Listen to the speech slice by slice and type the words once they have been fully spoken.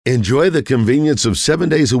Enjoy the convenience of 7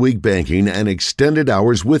 days a week banking and extended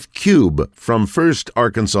hours with Cube from First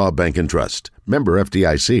Arkansas Bank and Trust. Member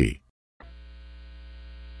FDIC. You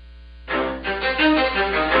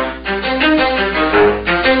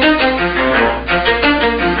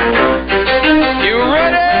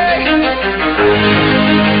ready?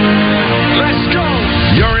 Let's go.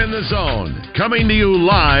 You're in the zone. Coming to you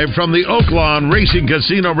live from the Oaklawn Racing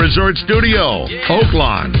Casino Resort Studio.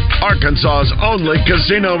 Oaklawn, Arkansas's only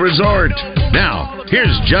casino resort. Now,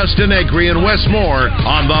 here's Justin Acree and Wes Moore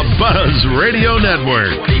on the Buzz Radio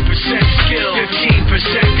Network. 20% skill,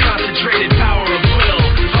 15% concentrated power of will,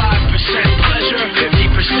 5% pleasure,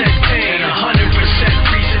 50% pain,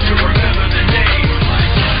 100% reason to remember the name.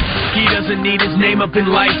 He doesn't need his name up in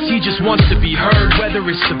lights, he just wants to be heard, whether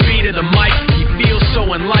it's the beat of the mic. He feels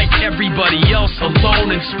so unlike everybody else, alone,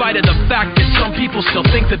 in spite of the fact that some people still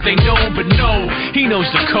think that they know, but no, he knows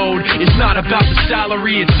the code. It's not about the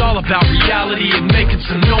salary, it's all about reality and making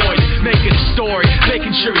some noise, making a story,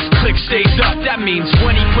 making sure his click stays up. That means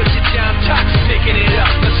when he puts it down, Tox picking it up.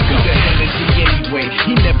 Let's go. Who the hell is he anyway?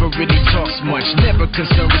 He never really talks much, never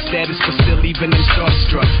concerned with status, but still even him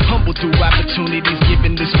starstruck. Humble through opportunities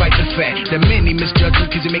given despite the fact that many misjudge him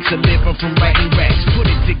because he makes a living from writing raps. Put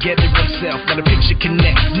it together himself, got a picture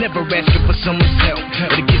connects, never asking for someone's help or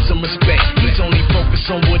to get some respect. He's only focused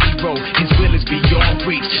on what he wrote, his will is beyond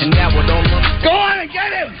reach, and now it all on. Go on and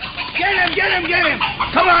get him! Get him, get him, get him!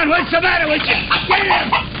 Come on, what's the matter with you? Get him!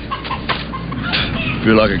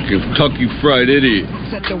 Feel like a Kentucky Fried Idiot.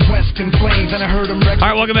 Set the Western Flames, and I heard him. All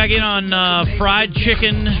right, welcome back in on Fried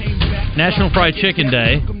Chicken, National Fried Chicken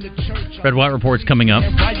Day. Red White Report's coming up.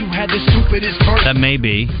 That may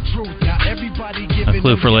be a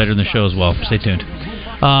clue for later in the show as well. Stay tuned.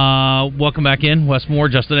 Welcome back in. Wes Moore,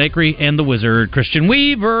 Justin Acree, and the Wizard, Christian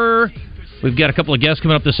Weaver. We've got a couple of guests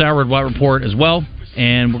coming up this hour, Red White Report as well.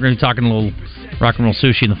 And we're going to be talking a little rock and roll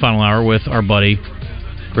sushi in the final hour with our buddy,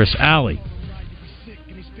 Chris Alley.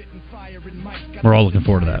 We're all looking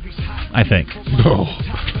forward to that, I think. Oh.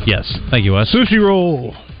 Yes. Thank you, Wes. Sushi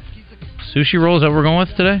roll. Sushi roll, is that what we're going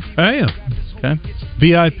with today? I am. Okay.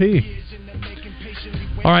 VIP.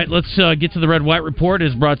 All right, let's get to the Red White Report.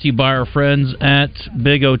 It's brought to you by our friends at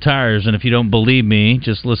Big O Tires. And if you don't believe me,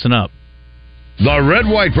 just listen up. The Red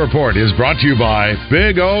White Report is brought to you by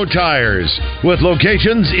Big O Tires, with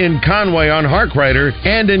locations in Conway on Harkrider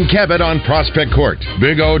and in Cabot on Prospect Court.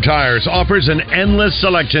 Big O Tires offers an endless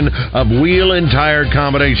selection of wheel and tire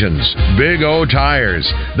combinations. Big O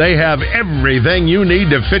Tires, they have everything you need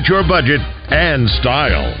to fit your budget and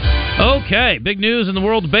style. Okay, big news in the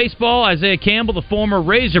world of baseball. Isaiah Campbell, the former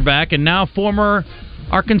Razorback and now former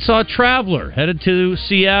Arkansas Traveler, headed to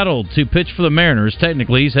Seattle to pitch for the Mariners.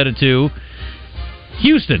 Technically, he's headed to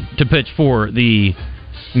Houston to pitch for the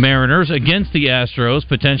Mariners against the Astros,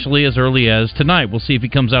 potentially as early as tonight. We'll see if he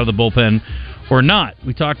comes out of the bullpen or not.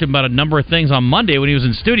 We talked to him about a number of things on Monday when he was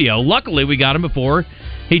in studio. Luckily, we got him before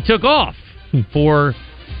he took off for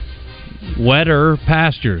wetter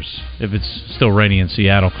pastures, if it's still raining in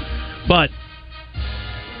Seattle. But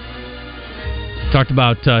talked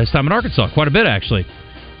about his time in Arkansas quite a bit, actually.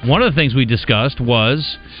 One of the things we discussed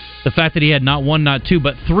was the fact that he had not one, not two,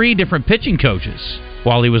 but three different pitching coaches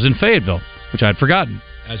while he was in Fayetteville, which I'd forgotten.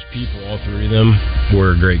 As people, all three of them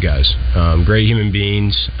were great guys, great human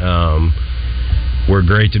beings, were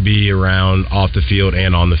great to be around off the field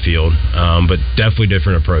and on the field, but definitely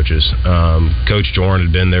different approaches. Coach Jordan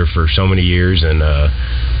had been there for so many years, and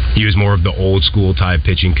he was more of the old school type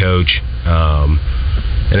pitching coach.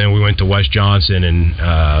 And then we went to Wes Johnson,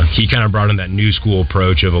 and he kind of brought in that new school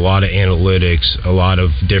approach of a lot of analytics, a lot of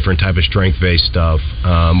different type of strength-based stuff,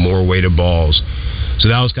 more weighted balls. So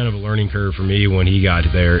that was kind of a learning curve for me when he got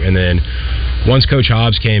there. And then once Coach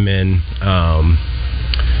Hobbs came in,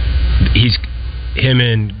 him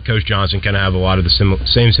and Coach Johnson kind of have a lot of the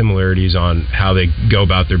same similarities on how they go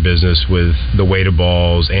about their business with the weighted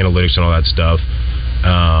balls, analytics, and all that stuff.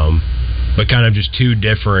 But kind of just two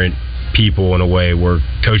different people in a way, where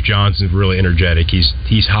Coach Johnson's really energetic.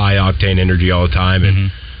 He's high octane energy all the time,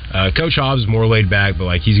 and Coach Hobbs is more laid back, but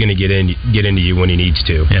like he's going to get into you when he needs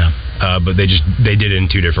to. Yeah. But they did it in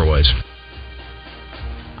two different ways.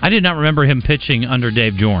 I did not remember him pitching under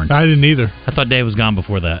Dave Jordan. I didn't either. I thought Dave was gone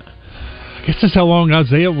before that. I guess that's how long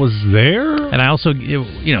Isaiah was there. And I also,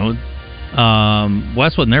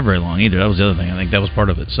 Wes wasn't there very long either. That was the other thing. I think that was part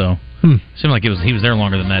of it. So it seemed like he was there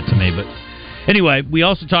longer than that to me. But anyway, we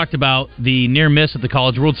also talked about the near miss at the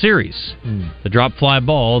College World Series, the drop fly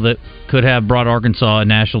ball that could have brought Arkansas a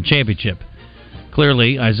national championship.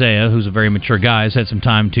 Clearly, Isaiah, who's a very mature guy, has had some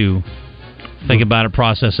time to think about it,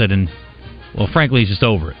 process it, and, well, frankly, he's just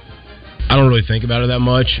over it. I don't really think about it that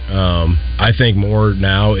much. I think more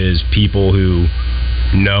now is people who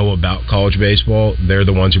know about college baseball. They're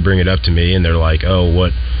the ones who bring it up to me, and they're like, "Oh,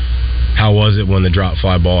 how was it when the drop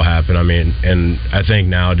fly ball happened?" I mean, and I think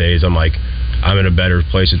nowadays I'm in a better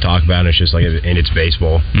place to talk about it. It's just and it's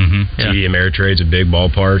baseball. Mm-hmm. TD Ameritrade's a big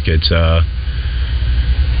ballpark. It's the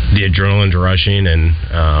adrenaline's rushing, and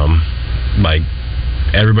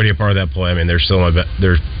everybody a part of that play. I mean,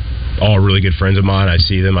 they're all really good friends of mine. I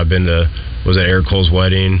see them. I've been was at Eric Cole's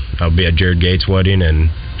wedding. I'll be at Jared Gates' wedding, and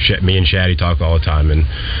me and Shaddy talk all the time. And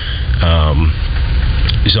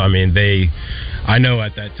so, I mean, I know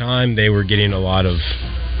at that time they were getting a lot of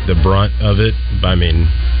the brunt of it. But, I mean,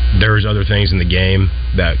 there was other things in the game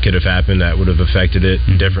that could have happened that would have affected it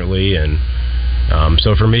differently. And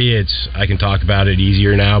so for me, I can talk about it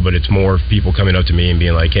easier now, but it's more people coming up to me and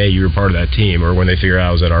being like, "Hey, you were part of that team," or when they figure out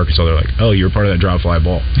I was at Arkansas, they're like, "Oh, you were part of that drop fly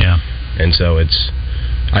ball." Yeah. And so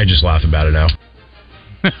I just laugh about it now.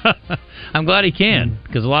 I'm glad he can,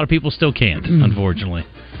 because a lot of people still can't, unfortunately.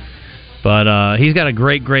 But he's got a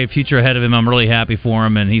great, great future ahead of him. I'm really happy for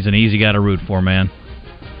him, and he's an easy guy to root for, man.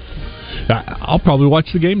 I'll probably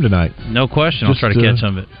watch the game tonight. No question. I'll try to catch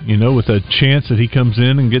some of it. With a chance that he comes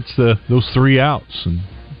in and gets those 3 outs and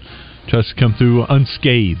tries to come through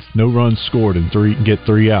unscathed. No runs scored and get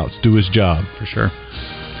 3 outs. Do his job. For sure.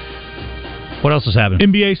 What else is happening?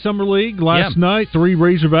 NBA Summer League last night. 3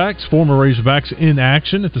 former Razorbacks in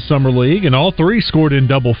action at the Summer League, and all 3 scored in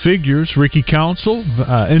double figures. Ricky Council,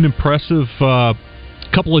 an impressive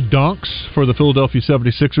couple of dunks for the Philadelphia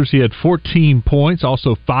 76ers. He had 14 points,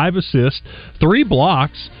 also 5 assists, 3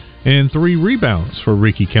 blocks, and 3 rebounds for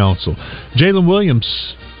Ricky Council. Jalen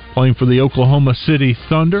Williams, playing for the Oklahoma City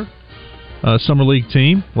Thunder Summer League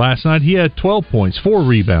team. Last night he had 12 points, 4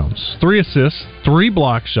 rebounds, 3 assists, 3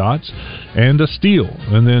 block shots, and a steal.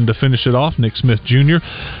 And then to finish it off, Nick Smith Jr.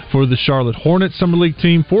 for the Charlotte Hornets Summer League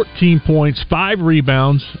team, 14 points, 5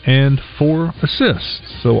 rebounds, and 4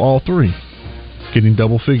 assists. So all 3 getting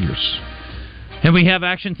double figures. And we have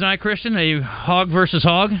action tonight, Christian, a hog versus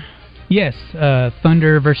hog? Yes,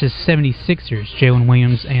 Thunder versus 76ers. Jalen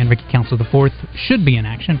Williams and Ricky Council IV should be in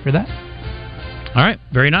action for that. All right,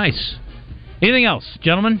 very nice. Anything else,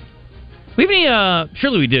 gentlemen? We have any,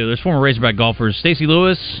 surely we do. There's former Razorback golfers. Stacey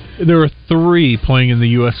Lewis. There are 3 playing in the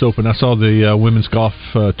U.S. Open. I saw the women's golf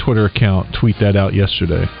Twitter account tweet that out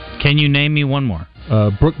yesterday. Can you name me one more?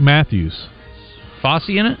 Brooke Matthews.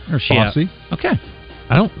 Fossey in it? Or she Fossey. Out? Okay.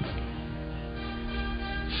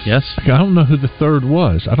 Yes? I don't know who the third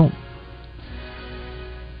was.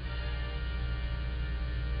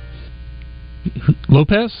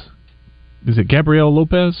 Lopez? Is it Gabrielle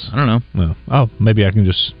Lopez? I don't know. No. Oh, maybe I can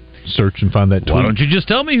just search and find that tweet. Why don't you just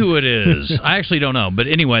tell me who it is? I actually don't know. But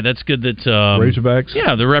anyway, that's good that... Razorbacks?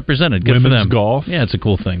 Yeah, they're represented. Good women's for them. Golf. Yeah, it's a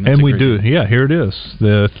cool thing. And we do. Yeah, here it is.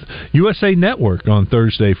 The USA Network on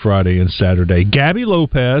Thursday, Friday, and Saturday. Gabby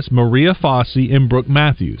Lopez, Maria Fossey, and Brooke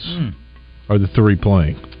Matthews are the 3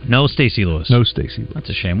 playing. No Stacey Lewis. No Stacey Lewis. That's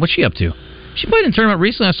a shame. What's she up to? She played in a tournament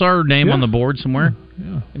recently. I saw her name on the board somewhere.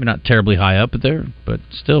 Yeah. Maybe not terribly high up there, but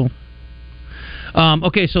still.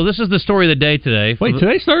 Okay, so this is the story of the day today. Wait,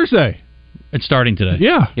 today's Thursday. It's starting today.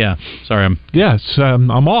 Yeah. Yeah. Sorry,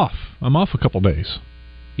 I'm off. I'm off a couple days.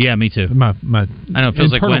 Yeah, me too. My I know it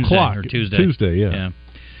feels like Wednesday clock, or Tuesday. Tuesday, yeah.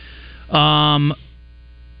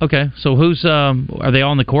 Okay, so who's are they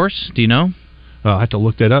all on the course? Do you know? I have to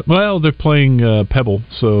look that up. Well, they're playing Pebble,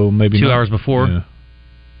 so maybe 2 hours before. Yeah.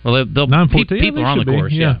 Well, people are on the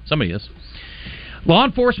course. Yeah, somebody is. Law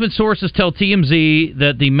enforcement sources tell TMZ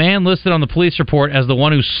that the man listed on the police report as the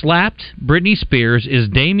one who slapped Britney Spears is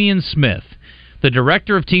Damian Smith, the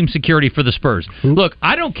director of team security for the Spurs. Look,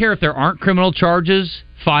 I don't care if there aren't criminal charges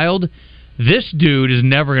filed. This dude is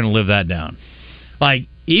never going to live that down. Like,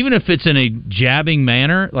 even if it's in a jabbing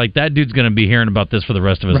manner, like, that dude's going to be hearing about this for the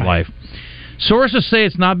rest of his life. Sources say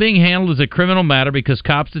it's not being handled as a criminal matter because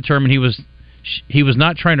cops determined he was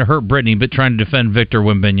not trying to hurt Britney, but trying to defend Victor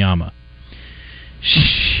Wembanyama.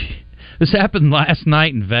 This happened last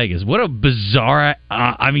night in Vegas. What a bizarre,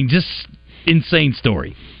 just insane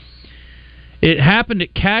story. It happened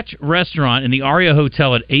at Catch Restaurant in the Aria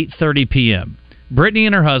Hotel at 8:30 p.m. Britney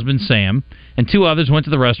and her husband, Sam, and 2 others went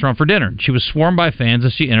to the restaurant for dinner. She was swarmed by fans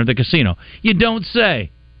as she entered the casino. You don't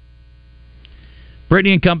say.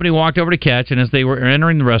 Britney and company walked over to Catch, and as they were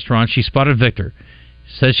entering the restaurant, she spotted Victor.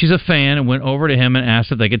 Says she's a fan and went over to him and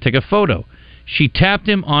asked if they could take a photo. She tapped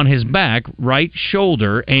him on his back, right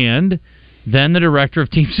shoulder, and then the director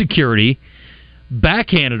of team security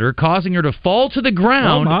backhanded her, causing her to fall to the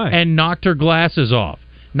ground and knocked her glasses off.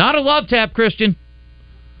 Not a love tap, Christian.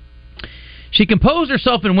 She composed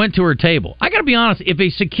herself and went to her table. I got to be honest, if a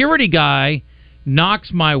security guy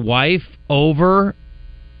knocks my wife over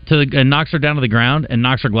and knocks her down to the ground and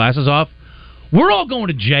knocks her glasses off, we're all going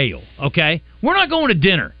to jail, okay? We're not going to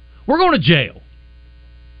dinner. We're going to jail.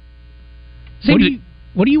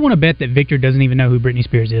 What do you want to bet that Victor doesn't even know who Britney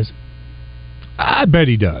Spears is? I bet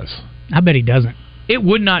he does. I bet he doesn't. It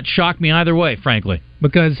would not shock me either way, frankly.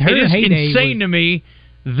 Because her heyday is insane to me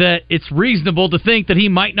that it's reasonable to think that he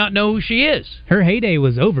might not know who she is. Her heyday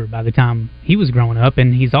was over by the time he was growing up,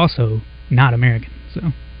 and he's also not American. So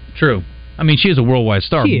true. I mean, she is a worldwide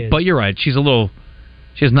star, she is. But you're right. She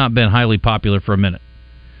has not been highly popular for a minute.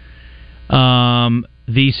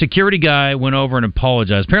 The security guy went over and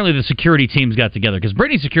apologized. Apparently the security teams got together because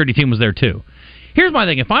Britney's security team was there too. Here's my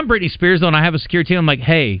thing. If I'm Britney Spears, though, and I have a security team, I'm like,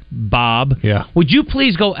 hey, Bob, would you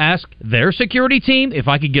please go ask their security team if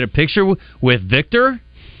I could get a picture with Victor?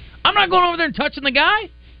 I'm not going over there and touching the guy.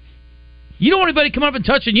 You don't want anybody coming up and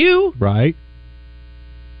touching you. Right.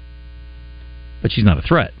 But she's not a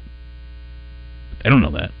threat. I don't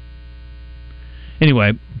know that.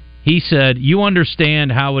 Anyway, he said, you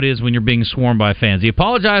understand how it is when you're being swarmed by fans. He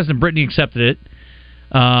apologized and Britney accepted it.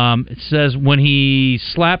 It says when he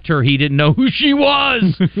slapped her, he didn't know who she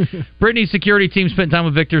was. Britney's security team spent time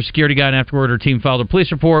with Victor's security guy, and afterward her team filed a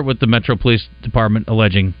police report with the Metro Police Department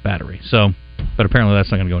alleging battery. So, but apparently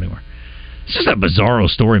that's not going to go anywhere. It's just a bizarro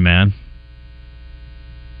story, man.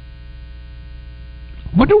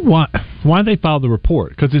 Wonder why they filed the report,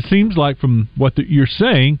 because it seems like from what you're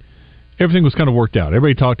saying, everything was kind of worked out.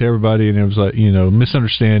 Everybody talked to everybody, and it was like,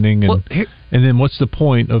 misunderstanding. And and then what's the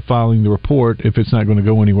point of filing the report if it's not going to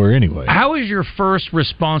go anywhere anyway? How is your first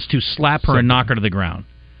response to slap her and knock her to the ground?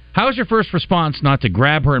 How is your first response not to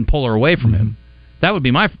grab her and pull her away from him? That would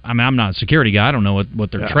be my... I mean, I'm not a security guy. I don't know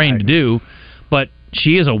what they're trained to do. But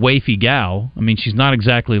she is a wafy gal. I mean, she's not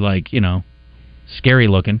exactly like, scary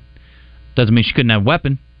looking. Doesn't mean she couldn't have a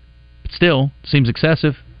weapon. But still, seems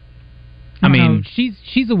excessive. I mean...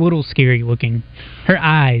 she's a little scary looking. Her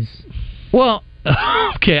eyes. Well,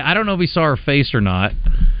 okay, I don't know if he saw her face or not.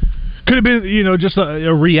 Could have been, just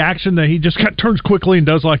a reaction that he just turns quickly and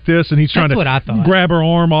does like this, and he's trying to grab her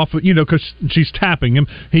arm off, because she's tapping him.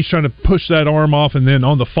 He's trying to push that arm off, and then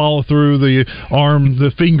on the follow through,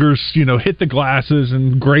 the fingers, hit the glasses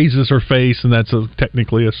and grazes her face, and that's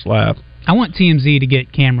technically a slap. I want TMZ to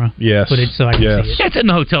get camera footage so I can see it. It's in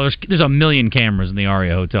the hotel. There's a million cameras in the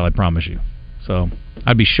Aria Hotel, I promise you. So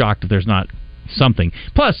I'd be shocked if there's not something.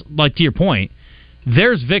 Plus, like to your point,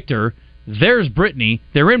 there's Victor, there's Britney,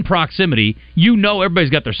 they're in proximity.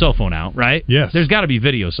 Everybody's got their cell phone out, right? Yes. There's got to be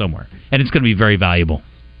video somewhere, and it's going to be very valuable.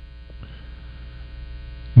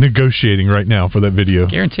 Negotiating right now for that video.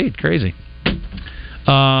 Guaranteed. Crazy.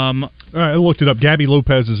 All right, I looked it up. Gabby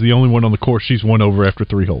Lopez is the only one on the course she's won over after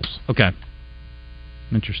 3 holes. Okay.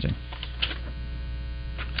 Interesting.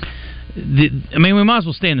 We might as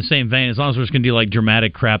well stay in the same vein as long as we're just going to do like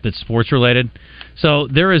dramatic crap that's sports related. So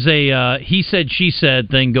there is a he said, she said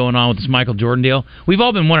thing going on with this Michael Jordan deal. We've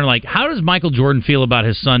all been wondering, how does Michael Jordan feel about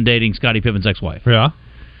his son dating Scottie Pippen's ex-wife? Yeah.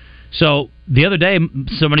 So the other day,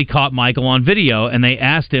 somebody caught Michael on video, and they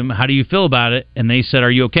asked him, how do you feel about it? And they said,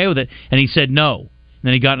 are you okay with it? And he said no. And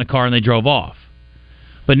then he got in a car and they drove off.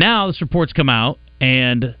 But now this report's come out,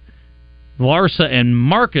 and Larsa and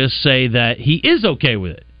Marcus say that he is okay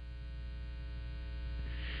with it.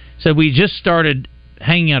 Said we just started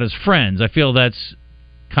hanging out as friends. I feel that's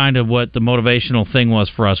kind of what the motivational thing was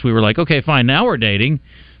for us. We were like, okay, fine, now we're dating.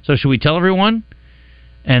 So should we tell everyone?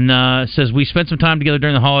 And says we spent some time together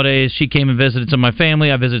during the holidays. She came and visited some of my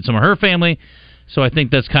family. I visited some of her family. So I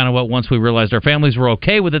think that's kind of what, once we realized our families were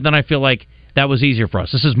okay with it, then I feel like that was easier for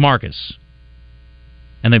us. This is Marcus.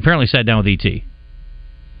 And they apparently sat down with E.T.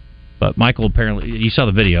 But Michael apparently, you saw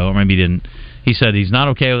the video, or maybe you didn't. He said he's not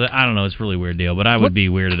okay with it. I don't know, it's a really weird deal, but I would be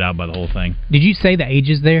weirded out by the whole thing. Did you say the age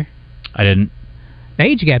is there? I didn't. The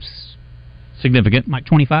age gap's significant. Like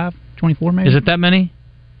 25, 24 maybe? Is it that many?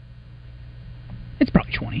 It's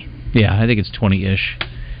probably 20. Yeah, I think it's 20-ish.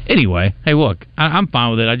 Anyway, hey, look, I'm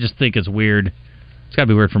fine with it. I just think it's weird. It's got to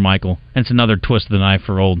be weird for Michael. And it's another twist of the knife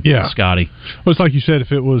for old Scotty. Well, it's like you said,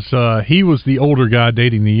 if it was he was the older guy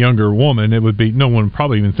dating the younger woman, it would be no one would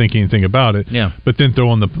probably even think anything about it. Yeah. But then throw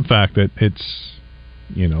on the fact that it's,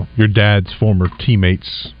 your dad's former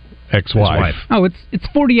teammate's ex-wife. Oh, it's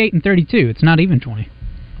 48 and 32. It's not even 20.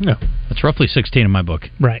 Yeah. That's roughly 16 in my book.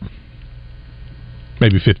 Right.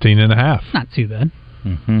 Maybe 15 and a half. Not too bad.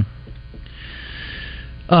 Mm-hmm.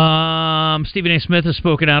 Stephen A. Smith has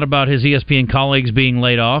spoken out about his ESPN colleagues being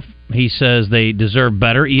laid off. He says they deserve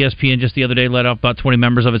better. ESPN just the other day let off about 20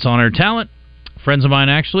 members of its on-air talent Friends of mine,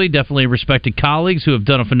 actually, definitely respected colleagues who have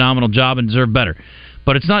done a phenomenal job and deserve better.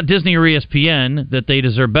 But it's not Disney or ESPN that they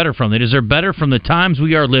deserve better from. They deserve better from the times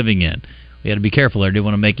we are living in. We had to be careful there. Didn't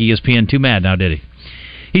want to make ESPN too mad now, did he?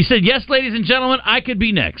 He said, yes, ladies and gentlemen, I could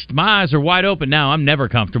be next. My eyes are wide open now. I'm never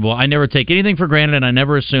comfortable. I never take anything for granted, and I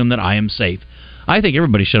never assume that I am safe. I think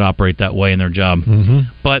everybody should operate that way in their job. Mm-hmm.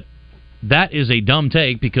 But that is a dumb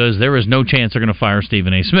take because there is no chance they're going to fire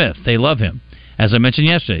Stephen A. Smith. They love him. As I mentioned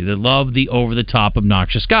yesterday, they love the over-the-top,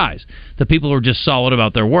 obnoxious guys. The people who are just solid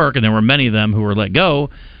about their work, and there were many of them who were let go,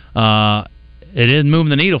 it didn't move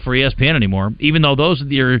the needle for ESPN anymore, even though those are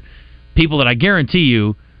your people that I guarantee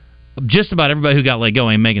you just about everybody who got let go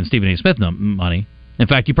ain't making Stephen A. Smith money. In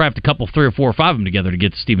fact, you probably have to couple 3 or 4 or 5 of them together to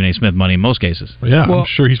get Stephen A. Smith money in most cases. Yeah, I'm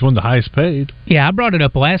sure he's one of the highest paid. Yeah, I brought it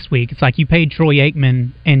up last week. It's like you paid Troy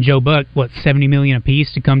Aikman and Joe Buck, $70 million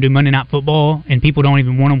apiece to come do Monday Night Football, and people don't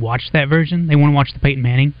even want to watch that version. They want to watch the Peyton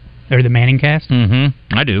Manning or the Manning cast.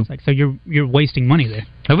 Mm-hmm. I do. It's like, so you're wasting money there.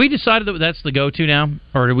 Have we decided that that's the go-to now,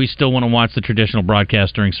 or do we still want to watch the traditional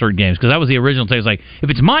broadcast during certain games? Because that was the original take. It's like, if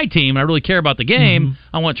it's my team and I really care about the game,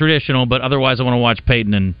 I want traditional, but otherwise I want to watch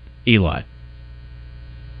Peyton and Eli.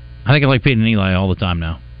 I think I like Peyton and Eli all the time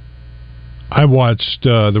now. I watched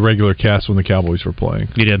the regular cast when the Cowboys were playing.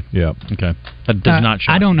 You did? Yeah. Okay. That does not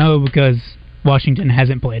shock. I don't know because Washington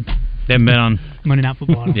hasn't played. They haven't been on Monday Night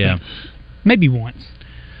Football. I don't think. Maybe once.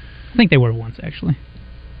 I think they were once, actually.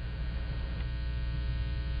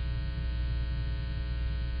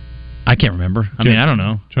 I can't remember. I mean, I don't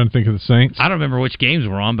know. Trying to think of the Saints. I don't remember which games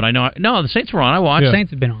were on, but I know. No, the Saints were on. I watched. Yeah.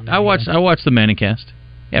 Saints have been on. I watched the Manning cast.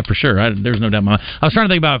 Yeah, for sure. There's no doubt in my mind. I was trying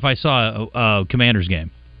to think about if I saw a Commanders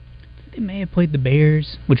game. They may have played the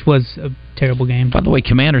Bears, which was a terrible game. By the way,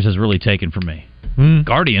 Commanders has really taken from me.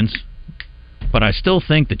 Guardians, but I still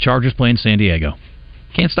think the Chargers play in San Diego.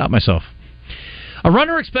 Can't stop myself. A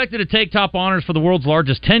runner expected to take top honors for the world's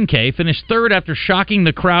largest 10K finished third after shocking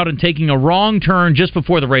the crowd and taking a wrong turn just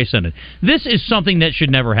before the race ended. This is something that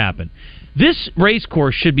should never happen. This race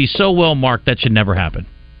course should be so well marked that should never happen.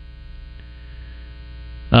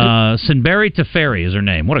 Sinberi Teferi is her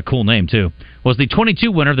name. What a cool name, too. Was the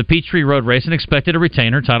 22 winner of the Peachtree Road Race and expected to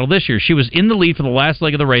retain her title this year. She was in the lead for the last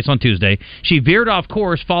leg of the race on Tuesday. She veered off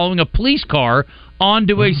course following a police car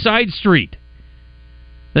onto a side street.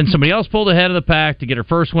 Then somebody else pulled ahead of the pack to get her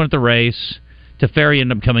first win at the race. Teferi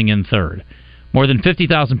ended up coming in third. More than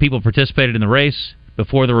 50,000 people participated in the race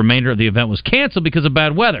before the remainder of the event was canceled because of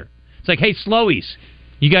bad weather. It's like, hey, slowies,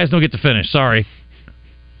 you guys don't get to finish. Sorry.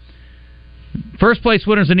 First place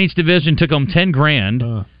winners in each division took home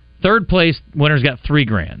 $10,000. Third place winners got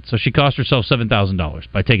 $3,000. So she cost herself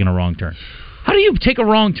 $7,000 by taking a wrong turn. How do you take a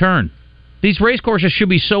wrong turn? These race courses should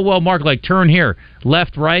be so well marked, like turn here,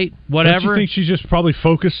 left, right, whatever. Don't you think she's just probably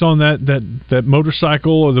focused on that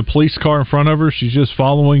motorcycle or the police car in front of her? She's just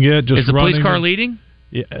following it, just Is the running police car leading?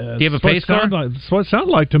 Yeah. Do you have a pace car? That's what it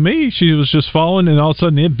sounded like to me. She was just following, and all of a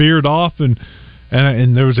sudden it veered off, and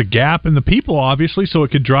there was a gap in the people, obviously, so it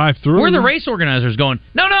could drive through. Where are the race organizers going?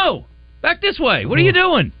 No, back this way. What are you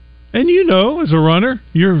doing? And as a runner,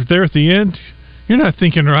 you're there at the end. You're not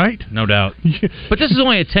thinking right. No doubt. But this is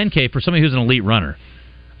only a 10K for somebody who's an elite runner.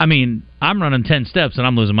 I mean, I'm running 10 steps and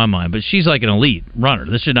I'm losing my mind, but she's like an elite runner.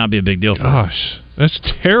 This should not be a big deal for her. Gosh, that's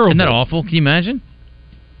terrible. Isn't that awful? Can you imagine?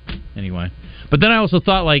 Anyway. But then I also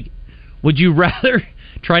thought, would you rather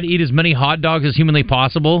try to eat as many hot dogs as humanly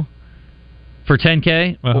possible for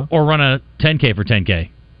 10K or run a 10K for 10K?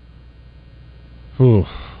 Ooh.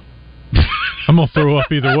 I'm going to throw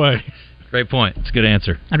up either way. Great point. It's a good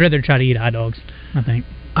answer. I'd rather try to eat hot dogs, I think.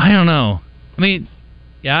 I don't know. I mean,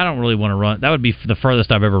 I don't really want to run. That would be the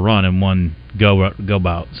furthest I've ever run in one go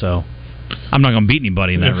bout. So I'm not going to beat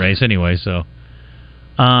anybody in that race anyway. So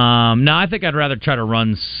no, I think I'd rather try to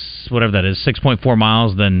run whatever that is, 6.4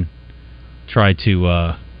 miles, than try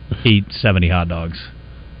to eat 70 hot dogs.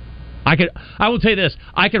 I will tell you this: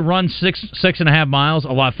 I could run 6.5 miles a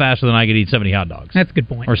lot faster than I could eat 70 hot dogs. That's a good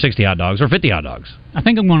point. Or 60 hot dogs, or 50 hot dogs. I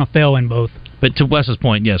think I'm going to fail in both. But to Wes's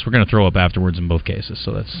point, yes, we're going to throw up afterwards in both cases,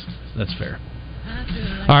 so that's fair.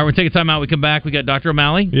 All right, we're taking time out. We come back. We got Dr.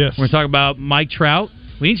 O'Malley. Yes. We're going to talk about Mike Trout.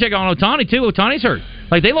 We need to check on Ohtani too. Ohtani's hurt.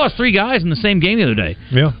 They lost 3 guys in the same game the other day.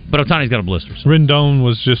 Yeah. But Ohtani's got a blister. So. Rendon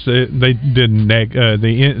was just they did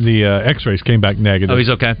the X-rays came back negative. Oh, he's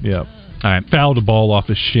okay. Yeah. All right. Fouled a ball off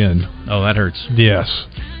his shin. Oh, that hurts. Yes.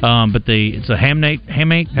 But it's a hamate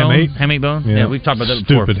bone. Yeah, we've talked about that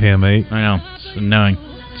before. Stupid hamate. I know. It's annoying.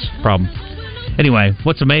 It's a problem. Anyway,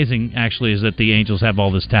 what's amazing actually is that the Angels have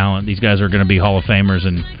all this talent. These guys are going to be Hall of Famers,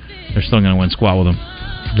 and they're still going to win squat with them.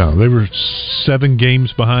 No, they were 7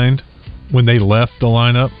 games behind when they left the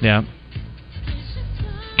lineup. Yeah.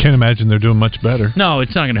 Can't imagine they're doing much better. No,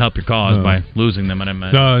 it's not going to help your cause by losing them.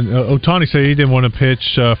 Ohtani said he didn't want to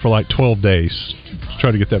pitch for like 12 days to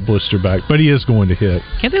try to get that blister back, but he is going to hit.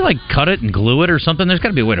 Can't they cut it and glue it or something? There's got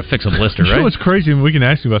to be a way to fix a blister, right? You know what's crazy, and we can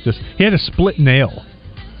ask you about this. He had a split nail.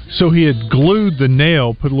 So he had glued the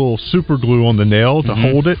nail, put a little super glue on the nail to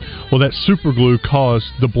hold it. Well, that super glue caused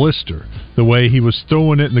the blister. The way he was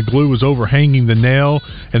throwing it and the glue was overhanging the nail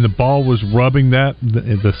and the ball was rubbing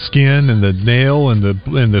the skin and the nail and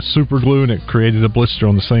the super glue, and it created a blister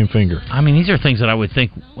on the same finger. I mean, these are things that I would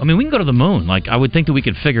think... I mean, we can go to the moon. I would think that we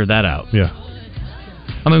could figure that out. Yeah.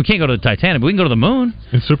 I mean, we can't go to the Titanic, but we can go to the moon.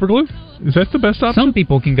 And super glue? Is that the best option? Some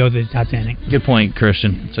people can go to the Titanic. Good point,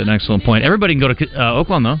 Christian. It's an excellent point. Everybody can go to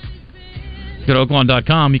Oaklawn, though. Go to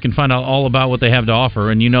Oaklawn.com. You can find out all about what they have to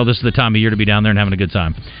offer, and this is the time of year to be down there and having a good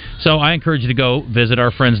time. So I encourage you to go visit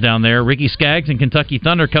our friends down there. Ricky Skaggs and Kentucky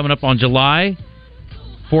Thunder coming up on July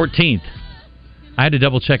 14th. I had to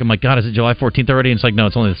double check. I'm like, God, is it July 14th already? And it's like, no,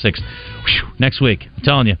 it's only the 6th. Whew, next week. I'm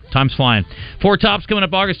telling you, time's flying. Four Tops coming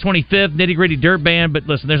up August 25th. Nitty Gritty Dirt Band. But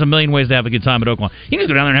listen, there's a million ways to have a good time at Oaklawn. You can just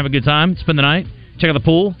go down there and have a good time, spend the night, check out the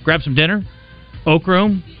pool, grab some dinner. Oak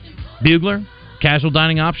Room, Bugler, casual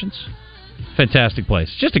dining options. Fantastic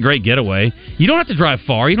place. Just a great getaway. You don't have to drive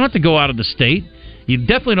far. You don't have to go out of the state. You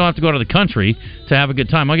definitely don't have to go out of the country to have a good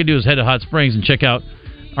time. All you can do is head to Hot Springs and check out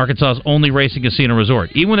Arkansas's only racing casino resort.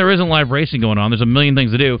 Even when there isn't live racing going on, there's a million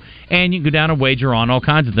things to do, and you can go down and wager on all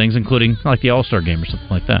kinds of things, including like the All-Star Game or something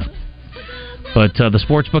like that. But the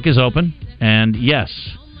sports book is open, and yes,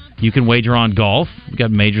 you can wager on golf. We've got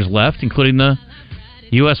majors left, including the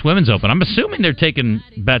U.S. Women's Open. I'm assuming they're taking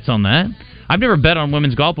bets on that. I've never bet on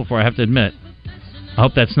women's golf before, I have to admit. I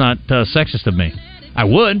hope that's not sexist of me. I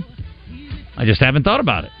would. I just haven't thought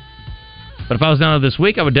about it. But if I was down there this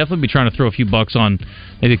week, I would definitely be trying to throw a few bucks on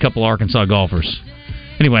maybe a couple Arkansas golfers.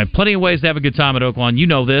 Anyway, plenty of ways to have a good time at Oaklawn. You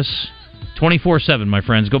know this. 24/7, my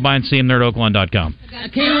friends. Go by and see them there at Oaklawn.com. I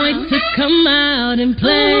can't wait to come out and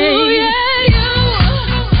play. Ooh, yeah, you.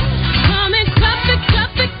 Come and cup it,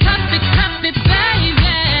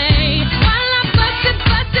 baby. While I bust it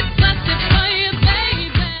for you, baby.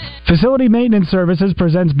 Facility Maintenance Services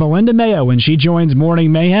presents Melinda Mayo when she joins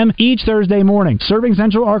Morning Mayhem each Thursday morning. Serving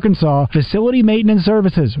Central Arkansas, Facility Maintenance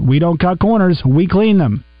Services. We don't cut corners, we clean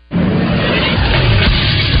them.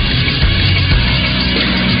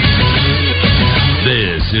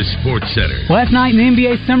 This is Sports Center. Last night in the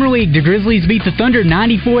NBA Summer League, the Grizzlies beat the Thunder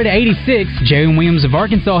 94-86. Jalen Williams of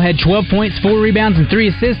Arkansas had 12 points, 4 rebounds, and 3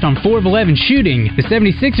 assists on 4 of 11 shooting. The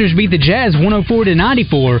 76ers beat the Jazz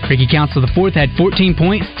 104-94. Ricky Council IV had 14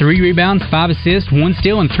 points, 3 rebounds, 5 assists, 1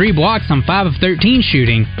 steal, and 3 blocks on 5 of 13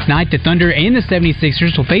 shooting. Tonight, the Thunder and the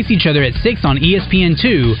 76ers will face each other at 6 on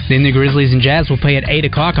ESPN2. Then the Grizzlies and Jazz will play at 8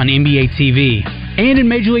 o'clock on NBA TV. And in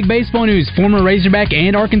Major League Baseball news, former Razorback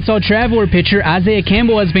and Arkansas Traveler pitcher Isaiah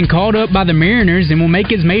Campbell has been called up by the Mariners and will make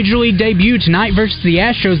his Major League debut tonight versus the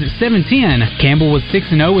Astros at 7:10. Campbell was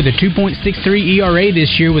 6-0 with a 2.63 ERA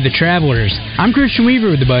this year with the Travelers. I'm Christian Weaver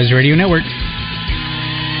with the Buzz Radio Network.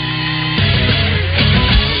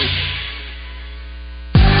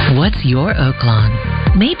 What's your Oaklawn?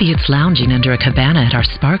 Maybe it's lounging under a cabana at our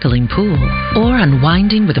sparkling pool, or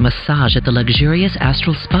unwinding with a massage at the luxurious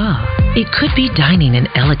Astral Spa. It could be dining in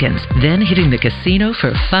elegance, then hitting the casino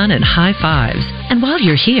for fun and high fives. And while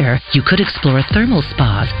you're here, you could explore thermal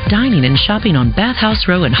spas, dining and shopping on Bathhouse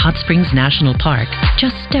Row in Hot Springs National Park,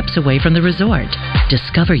 just steps away from the resort.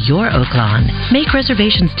 Discover your Oaklawn. Make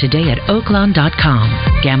reservations today at Oaklawn.com.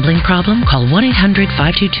 Gambling problem? Call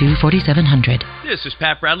 1-800-522-4700. This is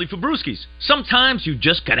Pat Bradley for Brewskis. Sometimes you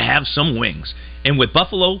just gotta have some wings. And with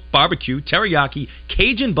buffalo, barbecue, teriyaki,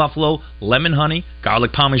 Cajun buffalo, lemon honey,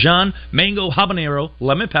 garlic parmesan, mango habanero,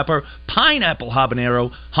 lemon pepper, pineapple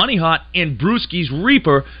habanero, honey hot, and Brewskis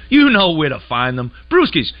Reaper, you know where to find them.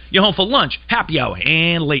 Brewskis, you're home for lunch, happy hour,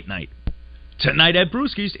 and late night. Tonight at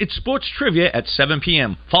Brewskis, it's sports trivia at 7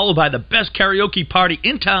 p.m., followed by the best karaoke party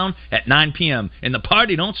in town at 9 p.m., and the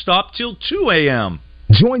party don't stop till 2 a.m.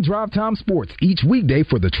 Join Drive Time Sports each weekday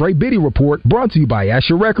for the Trey Biddy Report, brought to you by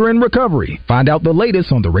Asher Wrecker and Recovery. Find out the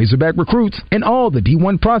latest on the Razorback recruits and all the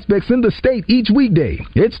D1 prospects in the state each weekday.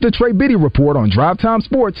 It's the Trey Biddy Report on Drive Time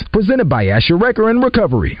Sports, presented by Asher Wrecker and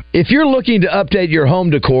Recovery. If you're looking to update your home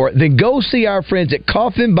decor, then go see our friends at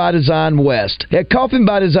Coffin by Design West. At Coffin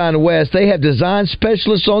by Design West, they have design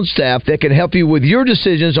specialists on staff that can help you with your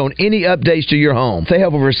decisions on any updates to your home. They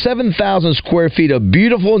have over 7,000 square feet of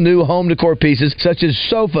beautiful new home decor pieces such as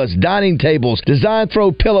sofas, dining tables, design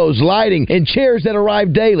throw pillows, lighting, and chairs that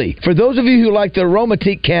arrive daily. For those of you who like the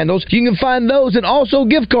Aromatique candles, you can find those and also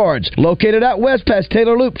gift cards. Located out west past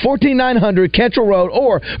Taylor Loop, 14900 Cantrell Road,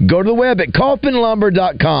 or go to the web at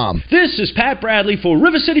kaufmanlumber.com. This is Pat Bradley for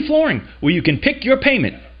River City Flooring, where you can pick your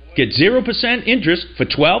payment. Get 0% interest for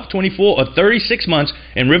 12, 24, or 36 months,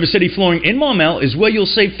 and River City Flooring in Maumelle is where you'll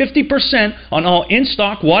save 50% on all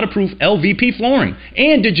in-stock waterproof LVP flooring.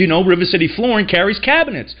 And did you know River City Flooring carries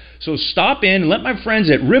cabinets? So stop in and let my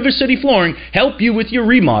friends at River City Flooring help you with your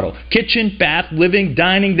remodel. Kitchen, bath, living,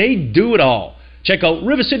 dining, they do it all. Check out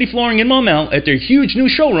River City Flooring in Maumelle at their huge new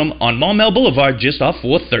showroom on Maumelle Boulevard just off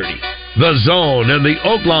 430. The Zone in the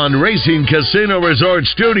Oaklawn Racing Casino Resort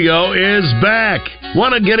Studio is back.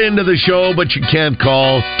 Want to get into the show, but you can't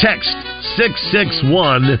call? Text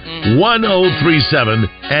 661-1037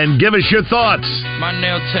 and give us your thoughts. My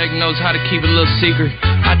nail tech knows how to keep a little secret.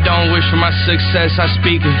 I don't wish for my success, I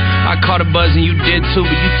speak it. I caught a buzz and you did too,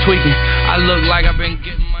 but you tweaking. I look like I've been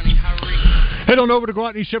getting money. Head on over to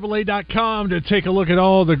GuatneyChevrolet.com to take a look at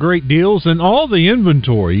all the great deals and all the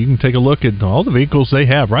inventory. You can take a look at all the vehicles they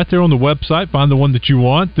have right there on the website. Find the one that you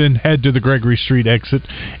want, then head to the Gregory Street exit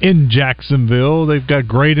in Jacksonville. They've got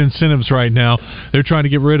great incentives right now. They're trying to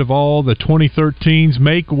get rid of all the 2013s,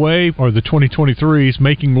 the 2023s,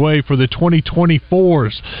 making way for the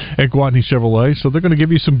 2024s at Gwatney Chevrolet. So they're going to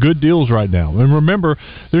give you some good deals right now. And remember,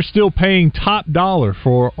 they're still paying top dollar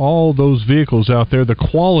for all those vehicles out there, the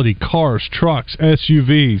quality cars, trucks,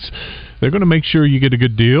 SUVs. They're going to make sure you get a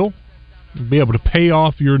good deal. You'll be able to pay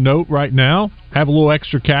off your note right now, have a little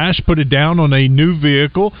extra cash, put it down on a new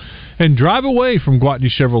vehicle, and drive away from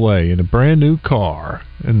Gwatney Chevrolet in a brand new car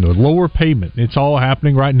and the lower payment. It's all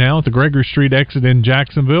happening right now at the Gregory Street exit in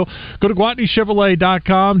Jacksonville. Go to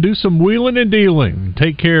GwatneyChevrolet.com, do some wheeling and dealing.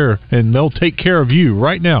 Take care, and they'll take care of you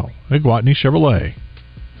right now at Gwatney Chevrolet.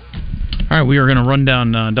 All right, we are going to run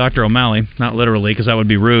down Dr. O'Malley, not literally because that would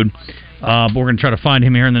be rude. But we're going to try to find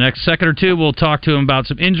him here in the next second or two. We'll talk to him about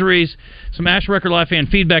some injuries, some Ash Record Live fan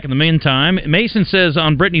feedback in the meantime. Mason says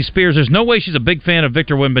on Britney Spears, there's no way she's a big fan of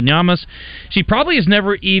Victor Wembanyama. She probably has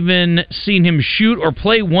never even seen him shoot or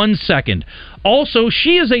play 1 second. Also,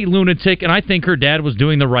 she is a lunatic, and I think her dad was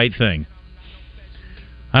doing the right thing.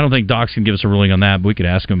 I don't think Docs can give us a ruling on that, but we could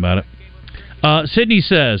ask him about it. Sydney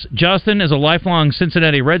says, Justin, as a lifelong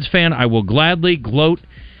Cincinnati Reds fan, I will gladly gloat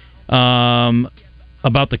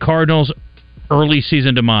about the Cardinals' early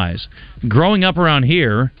season demise. Growing up around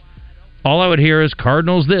here, all I would hear is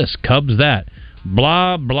Cardinals this, Cubs that,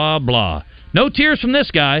 blah, blah, blah. No tears from this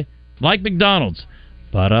guy, like McDonald's.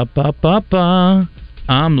 Ba-da-ba-ba-ba.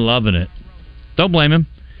 I'm loving it. Don't blame him.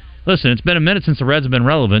 Listen, it's been a minute since the Reds have been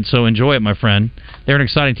relevant, so enjoy it, my friend. They're an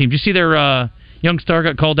exciting team. Did you see their young star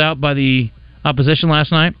got called out by the opposition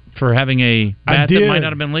last night for having a bat that might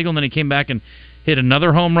not have been legal, and then he came back and hit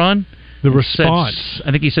another home run? The response.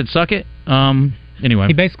 I think he said, suck it. Anyway.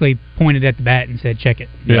 He basically pointed at the bat and said, check it.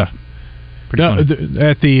 Yeah.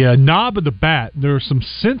 At the knob of the bat, there are some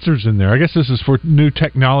sensors in there. I guess this is for new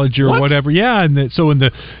technology or whatever. Yeah, and so in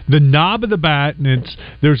the knob of the bat, and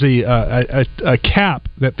there's a cap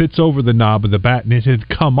that fits over the knob of the bat, and it had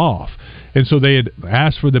come off. And so they had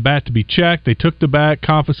asked for the bat to be checked. They took the bat,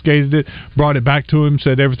 confiscated it, brought it back to him,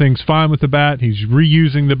 said everything's fine with the bat. He's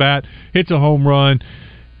reusing the bat, hits a home run,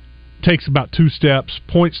 takes about 2 steps,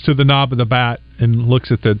 points to the knob of the bat, and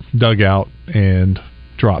looks at the dugout and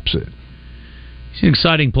drops it. He's an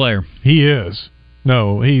exciting player. He is.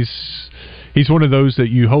 No, he's one of those that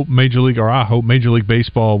you hope I hope Major League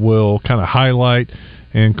Baseball will kind of highlight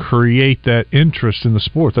and create that interest in the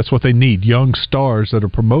sport. That's what they need, young stars that are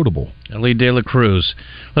promotable. Ellie De La Cruz.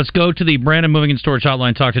 Let's go to the Brandon Moving and Storage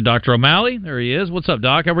Hotline, talk to Dr. O'Malley. There he is. What's up,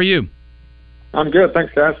 Doc? How are you? I'm good.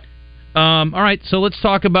 Thanks, guys. All right, so let's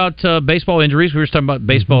talk about baseball injuries. We were talking about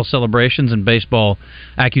baseball celebrations and baseball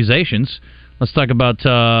accusations. Let's talk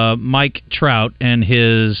about Mike Trout and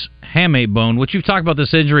his hamate bone, which you've talked about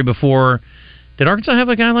this injury before. Did Arkansas have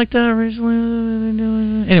a guy like that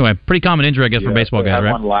recently? Anyway, pretty common injury, I guess, for baseball guys, right? I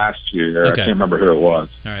had one last year. Okay. I can't remember who it was.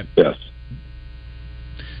 All right. Yes.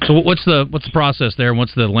 So what's the process there, and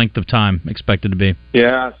what's the length of time expected to be?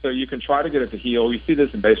 Yeah, so you can try to get it to heal. You see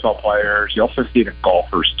this in baseball players. You also see it in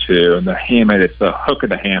golfers, too. And the hamate, it's the hook of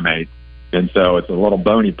the hamate. And so it's a little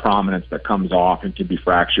bony prominence that comes off and can be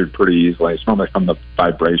fractured pretty easily. It's normally from the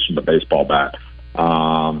vibration of the baseball bat.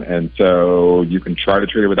 And so you can try to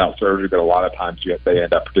treat it without surgery, but a lot of times they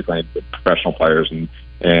end up, particularly with professional players,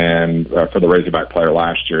 and for the Razorback player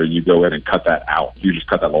last year, you go in and cut that out. You just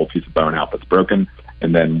cut that little piece of bone out that's broken,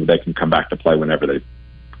 and then they can come back to play whenever they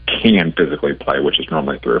can physically play, which is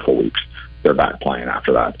normally 3 or 4 weeks. they're back playing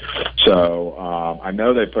after that. So I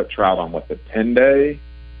know they put Trout on the 10-day.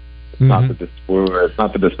 It's not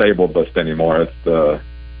the disabled list anymore. It's the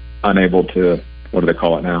unable to. What do they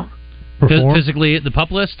call it now? Physically, the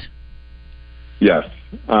PUP list. Yes,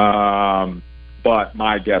 but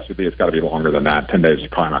my guess would be it's got to be longer than that. 10 days is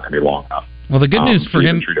probably not going to be long enough. Well, the good news for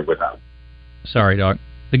him. Treated with that. Sorry, Doc.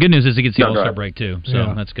 The good news is he gets the All-Star break too,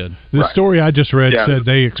 so that's good. The story I just read said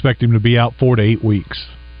they expect him to be out 4 to 8 weeks.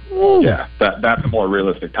 Yeah, that's a more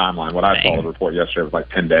realistic timeline. What I saw the report yesterday was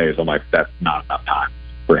 10 days. I'm like, that's not enough time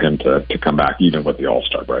for him to come back, even with the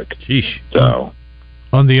All-Star break. Sheesh. So,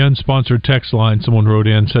 on the unsponsored text line, someone wrote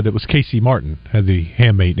in, said it was Casey Martin had the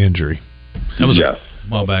hamate injury. That was a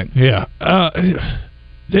while back. Yeah.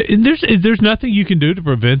 There's nothing you can do to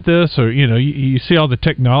prevent this, or you see all the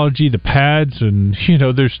technology, the pads, and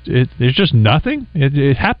there's just nothing.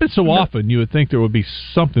 It happens so often. You would think there would be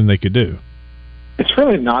something they could do. It's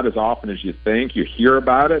really not as often as you think. You hear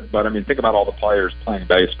about it, but I mean, think about all the players playing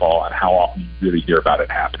baseball and how often you really hear about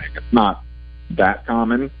it happening. It's not that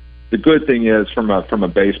common. The good thing is, from a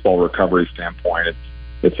baseball recovery standpoint,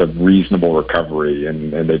 it's a reasonable recovery,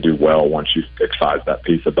 and they do well once you excise that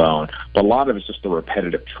piece of bone. But a lot of it's just the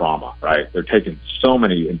repetitive trauma, right? They're taking so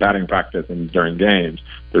many in batting practice and during games.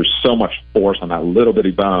 There's so much force on that little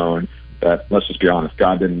bitty bone that, let's just be honest,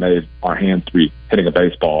 God didn't make our hands to be hitting a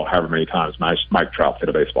baseball however many times Mike Trout hit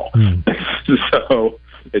a baseball. So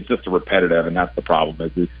it's just a repetitive, and that's the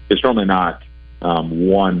problem. It's normally not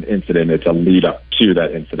one incident. It's a lead up to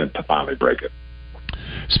that incident to finally break it.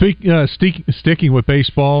 Sticking with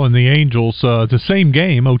baseball and the Angels, the same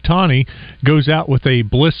game, Ohtani goes out with a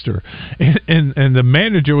blister, and the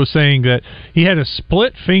manager was saying that he had a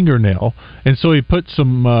split fingernail, and so he put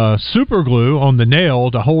some super glue on the nail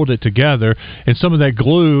to hold it together, and some of that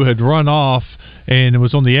glue had run off, and it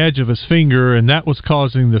was on the edge of his finger, and that was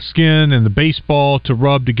causing the skin and the baseball to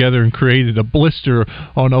rub together and created a blister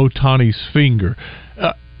on Ohtani's finger.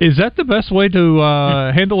 Is that the best way to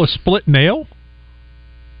handle a split nail?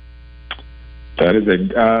 That is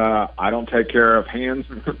I don't take care of hands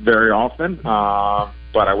very often,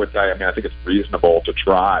 but I would say, I think it's reasonable to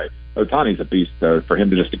try. Ohtani's a beast, though, for him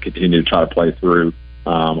to just continue to try to play through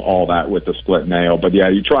all that with the split nail. But yeah,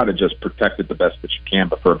 you try to just protect it the best that you can.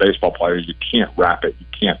 But for a baseball player, you can't wrap it. You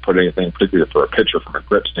can't put anything, particularly for a pitcher from a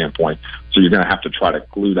grip standpoint. So you're going to have to try to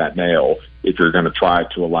glue that nail if you're going to try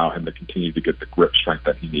to allow him to continue to get the grip strength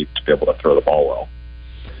that he needs to be able to throw the ball well.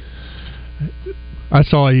 I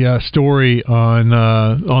saw a story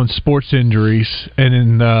on sports injuries,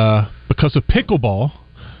 and because of pickleball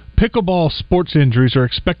sports injuries are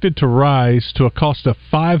expected to rise to a cost of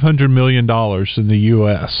 $500 million in the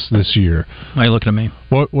U.S. this year. Why are you looking at me?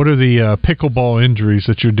 What are the pickleball injuries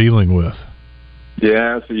that you're dealing with?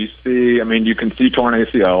 Yeah, so you can see torn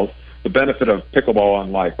ACLs. The benefit of pickleball,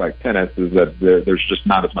 unlike tennis, is that there's just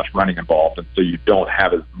not as much running involved, and so you don't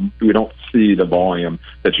see the volume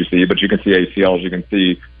that you see. But you can see ACLs, you can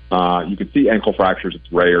see ankle fractures.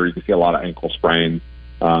 It's rare. You can see a lot of ankle sprains,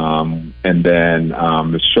 and then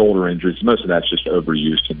the shoulder injuries. Most of that's just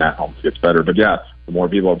overuse, and that hopefully gets better. But yeah, the more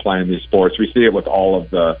people are playing these sports, we see it with all of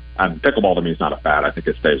the. Pickleball to me is not a fad. I think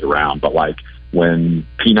it stays around. But when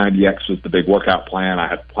P90X was the big workout plan, I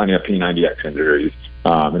had plenty of P90X injuries.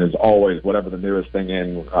 And it's always whatever the newest thing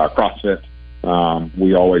in CrossFit.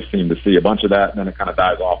 We always seem to see a bunch of that, and then it kind of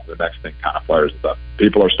dies off. The next thing kind of flares up.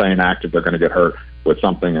 People are staying active; they're going to get hurt with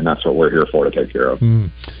something, and that's what we're here for, to take care of.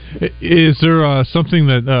 Is there something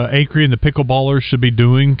that Acri and the pickleballers should be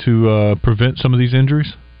doing to prevent some of these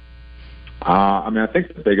injuries? I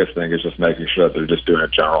think the biggest thing is just making sure that they're just doing a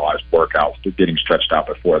generalized workout, getting stretched out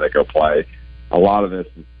before they go play. A lot of this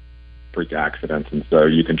is freak accidents, and so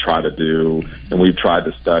you can try to do, and we've tried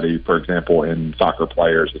to study, for example, in soccer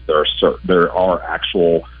players, if there are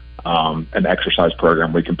actual an exercise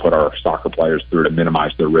program we can put our soccer players through to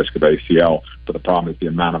minimize their risk of ACL. But the problem is the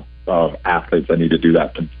amount of athletes that need to do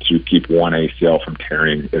that to keep one ACL from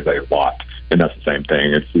tearing is a lot, and that's the same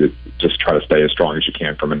thing. It's just try to stay as strong as you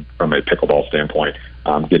can from a pickleball standpoint,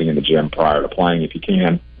 getting in the gym prior to playing if you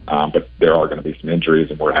can. But there are going to be some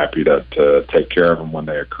injuries, and we're happy to take care of them when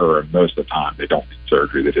they occur. And most of the time, they don't need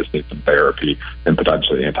surgery. They just need some therapy and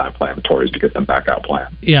potentially anti-inflammatories to get them back out playing.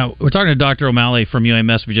 Yeah, we're talking to Dr. O'Malley from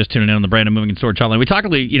UAMS. We're just tuning in on the Brandon Moving and Storage Hotline. We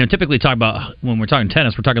typically talk about, when we're talking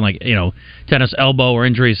tennis, we're talking tennis elbow or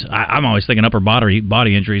injuries. I'm always thinking upper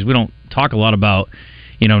body injuries. We don't talk a lot about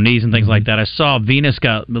knees and things like that. I saw Venus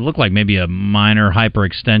it looked like maybe a minor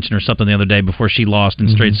hyperextension or something the other day before she lost in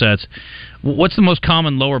straight sets. What's the most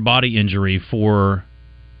common lower body injury for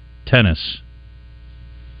tennis?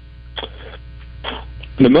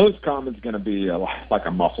 The most common is going to be like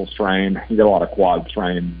a muscle strain. You get a lot of quad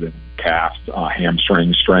strains and calves,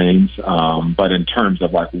 hamstring strains. But in terms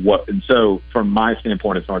of and so from my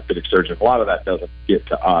standpoint as an orthopedic surgeon, a lot of that doesn't get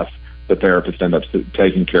to us. The therapists end up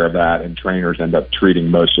taking care of that, and trainers end up treating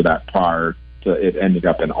most of that prior to it ending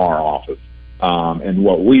up in our office. And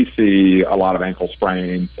what we see, a lot of ankle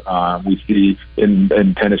sprains. We see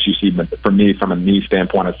in tennis, you see, for me, from a knee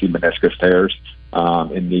standpoint, I see meniscus tears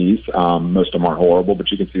in knees. Most of them aren't horrible,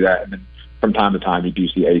 but you can see that. And then from time to time, you do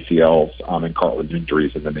see ACLs and cartilage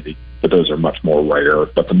injuries in the knee, but those are much more rare.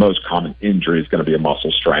 But the most common injury is going to be a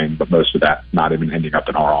muscle strain, but most of that's not even ending up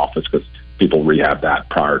in our office because people rehab that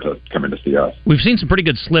prior to coming to see us. We've seen some pretty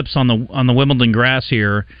good slips on the Wimbledon grass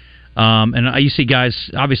here. And you see guys,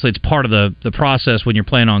 obviously it's part of the process when you're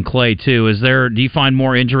playing on clay too. Do you find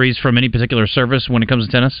more injuries from any particular surface when it comes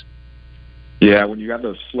to tennis? Yeah, when you got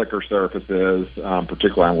those slicker surfaces,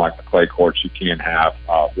 particularly on like the clay courts, you can have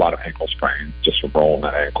a lot of ankle sprains just from rolling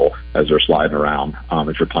that ankle as they're sliding around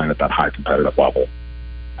if you're playing at that high competitive level.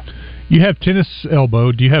 You have tennis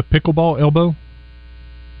elbow. Do you have pickleball elbow?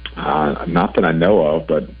 Not that I know of,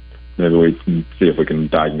 but maybe we can see if we can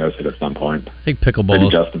diagnose it at some point. I think pickleball.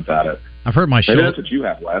 Maybe Justin's at it. I've hurt my shoulder. Maybe that's what you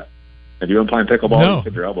have, Wes. Have you been playing pickleball? No. You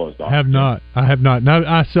said your elbow is gone. I have not. No,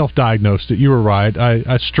 I self-diagnosed it. You were right.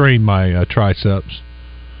 I strained my triceps.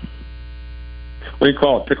 What do you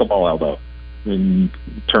call it? Pickleball elbow. I mean,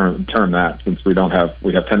 term that since we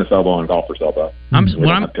have tennis elbow and golfer's elbow. We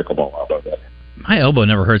don't have pickleball elbow yet. My elbow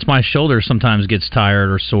never hurts. My shoulder sometimes gets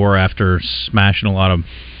tired or sore after smashing a lot of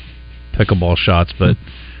pickleball shots, but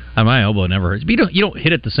my elbow never hurts. But you don't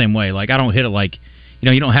hit it the same way. Like I don't hit it like,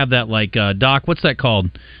 you don't have that like Doc. What's that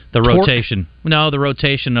called? The rotation. No, the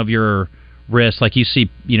rotation of your wrist. Like you see,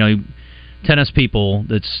 tennis people.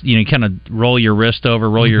 That's you kind of roll your wrist over,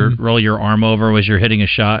 roll your arm over as you're hitting a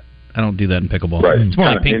shot. I don't do that in pickleball. Right. It's more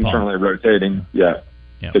kind like ping of internally rotating. Yeah.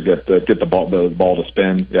 Yeah. To get the ball to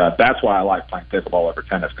spin. Yeah, that's why I like playing pickleball over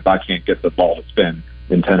tennis because I can't get the ball to spin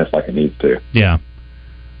in tennis like it needs to. Yeah.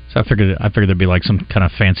 So I figured there'd be like some kind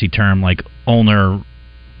of fancy term like ulnar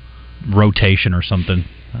rotation or something.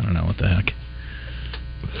 I don't know what the heck.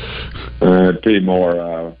 It'd be more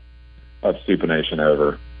of supination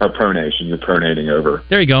over or pronation. You're pronating over.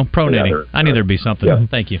 There you go, pronating. I knew there'd be something. Yeah.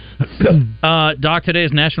 Thank you, Doc. Today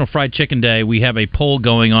is National Fried Chicken Day. We have a poll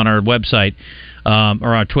going on our website.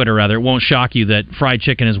 Or on Twitter, rather. It won't shock you that fried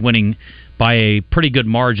chicken is winning by a pretty good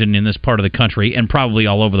margin in this part of the country and probably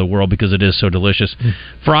all over the world because it is so delicious.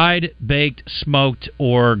 Fried, baked, smoked,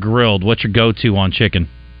 or grilled. What's your go-to on chicken?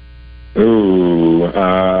 Ooh,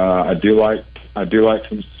 I do like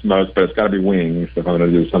some smoked, but it's got to be wings if I'm going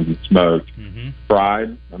to do something smoked. Mm-hmm.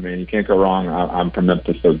 Fried, I mean, you can't go wrong. I'm from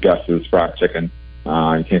Memphis, so Gus's fried chicken.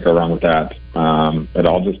 You can't go wrong with that. It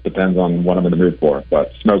all just depends on what I'm in the mood for,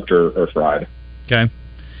 but smoked or fried. Okay.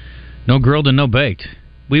 No grilled and no baked.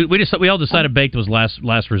 We all decided baked was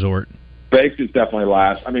last resort. Baked is definitely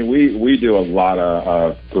last. I mean, we do a lot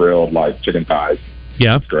of grilled, like chicken thighs.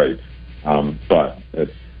 Yeah, it's great. But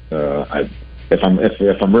it's if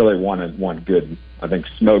I'm really wanting good, I think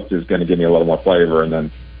smoked is going to give me a little more flavor, and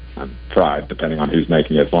then fried, depending on who's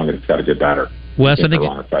making it, as long as it's got a good batter. Wes, I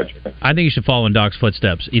think you should follow in Doc's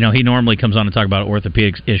footsteps. He normally comes on to talk about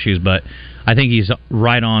orthopedic issues, but I think he's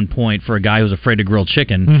right on point for a guy who's afraid to grill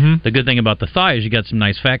chicken. Mm-hmm. The good thing about the thigh is you got some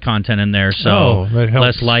nice fat content in there, so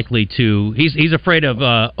less likely to. He's afraid of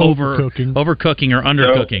overcooking or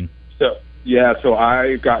undercooking. So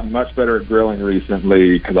I've gotten much better at grilling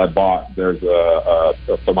recently because there's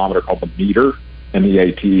a thermometer called the Meter.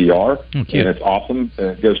 MEATER, and it's awesome. And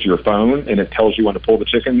it goes to your phone, and it tells you when to pull the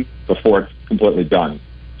chicken before it's completely done.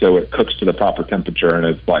 So it cooks to the proper temperature, and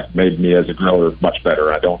it's like made me as a griller much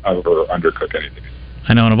better. I don't undercook anything.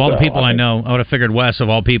 I know, and of all the people I know, I would have figured Wes, of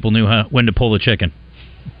all people, knew when to pull the chicken.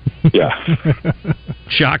 Yeah.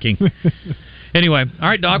 Shocking. Anyway, all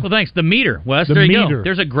right, Doc, well, thanks. The Meter, Wes, there you go.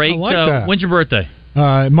 There's a great... when's your birthday?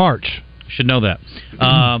 March. Should know that.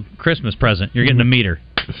 Christmas present. You're getting a Meter.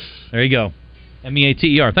 There you go.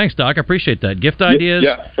 MEATER. Thanks, Doc. I appreciate that. Gift ideas.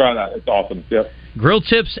 Yeah, try that. It's awesome. Yep. Grill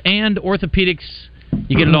tips and orthopedics.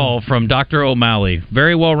 You get it all from Dr. O'Malley.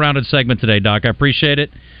 Very well-rounded segment today, Doc. I appreciate it.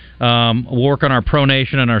 We'll work on our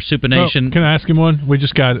pronation and our supination. Can I ask him one? We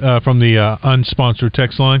just got from the unsponsored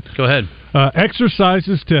text line. Go ahead.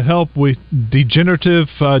 Exercises to help with degenerative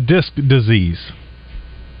disc disease.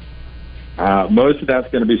 Most of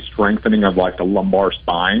that's going to be strengthening of like the lumbar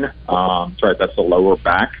spine. That's the lower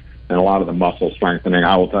back. And a lot of the muscle strengthening.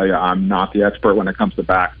 I will tell you, I'm not the expert when it comes to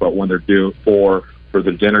back, but when they're due for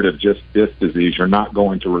degenerative disc disease, you're not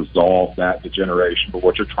going to resolve that degeneration. But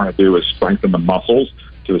what you're trying to do is strengthen the muscles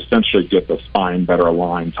to essentially get the spine better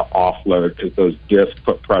aligned to offload, because those discs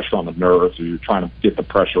put pressure on the nerves, or you're trying to get the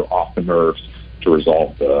pressure off the nerves to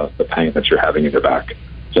resolve the pain that you're having in your back.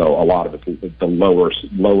 So a lot of it is the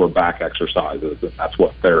lower back exercises, and that's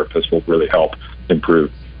what therapists will really help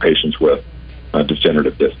improve patients with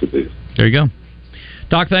degenerative disc disease. There you go.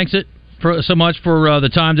 Doc, thanks so much for the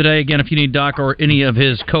time today. Again, if you need Doc or any of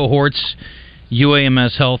his cohorts,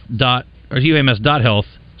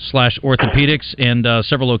 UAMS.health/orthopedics, and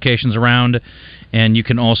several locations around. And you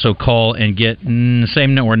can also call and get the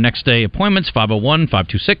same or next day appointments,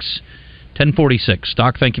 501-526-1046.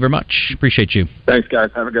 Doc, thank you very much. Appreciate you. Thanks,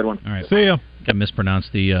 guys. Have a good one. All right. See ya. I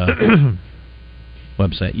mispronounced the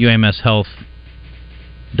website.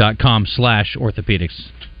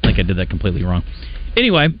 UAMShealth.com/orthopedics. I think I did that completely wrong.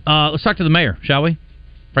 Anyway, let's talk to the mayor, shall we?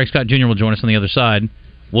 Frank Scott Jr. will join us on the other side.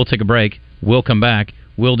 We'll take a break. We'll come back.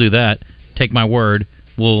 We'll do that. Take my word.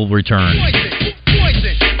 We'll return.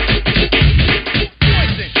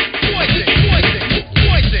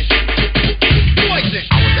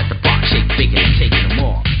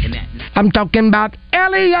 I'm talking about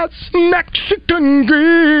Elias Mexican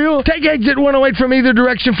Grill. Take exit 108 from either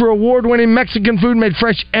direction for award-winning Mexican food made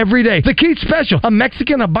fresh every day. The Keith Special, a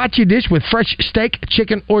Mexican hibachi dish with fresh steak,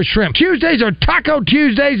 chicken, or shrimp. Tuesdays are Taco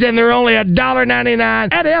Tuesdays, and they're only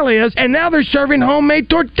 $1.99 at Elias, and now they're serving homemade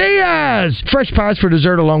tortillas. Fresh pies for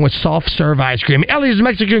dessert along with soft-serve ice cream. Elias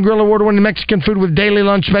Mexican Grill, award-winning Mexican food with daily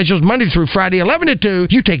lunch specials Monday through Friday, 11 to 2.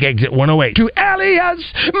 You take exit 108 to Elias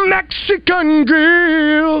Mexican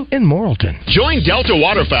Grill in Morrilton. Join Delta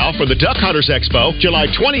Waterfowl for the Duck Hunters Expo, July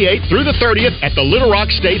 28th through the 30th at the Little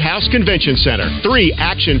Rock State House Convention Center. 3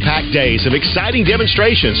 action-packed days of exciting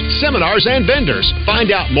demonstrations, seminars, and vendors.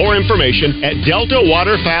 Find out more information at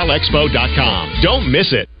DeltaWaterfowlExpo.com. Don't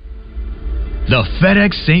miss it. The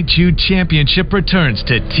FedEx St. Jude Championship returns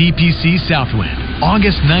to TPC Southwind,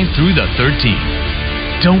 August 9th through the 13th.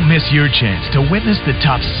 Don't miss your chance to witness the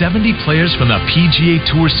top 70 players from the PGA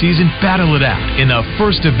Tour season battle it out in the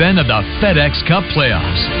first event of the FedEx Cup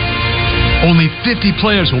playoffs. Only 50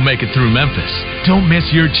 players will make it through Memphis. Don't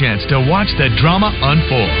miss your chance to watch the drama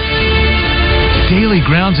unfold. Daily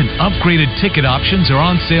grounds and upgraded ticket options are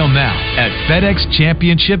on sale now at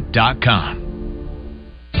FedExChampionship.com.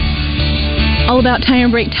 All About Tire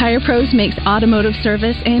and Brake Tire Pros makes automotive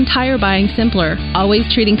service and tire buying simpler, always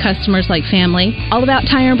treating customers like family. All About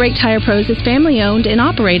Tire and Brake Tire Pros is family-owned and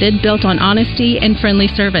operated, built on honesty and friendly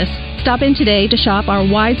service. Stop in today to shop our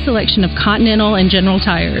wide selection of Continental and General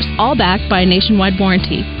tires, all backed by a nationwide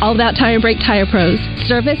warranty. All About Tire and Brake Tire Pros,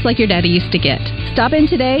 service like your daddy used to get. Stop in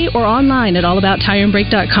today or online at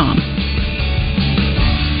allabouttireandbrake.com.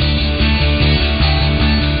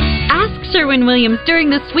 Sherwin-Williams during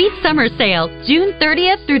the Sweet Summer Sale, June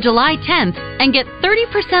 30th through July 10th, and get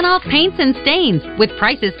 30% off paints and stains, with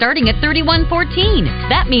prices starting at $31.14.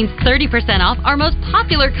 That means 30% off our most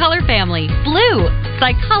popular color family, blue.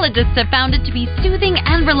 Psychologists have found it to be soothing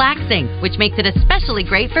and relaxing, which makes it especially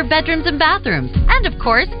great for bedrooms and bathrooms. And of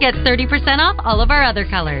course, get 30% off all of our other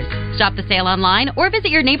colors. Shop the sale online or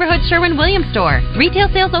visit your neighborhood Sherwin-Williams store. Retail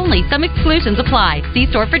sales only. Some exclusions apply. See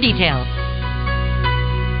store for details.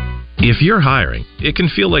 If you're hiring, it can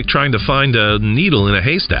feel like trying to find a needle in a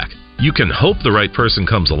haystack. You can hope the right person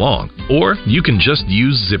comes along, or you can just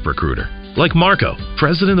use ZipRecruiter. Like Marco,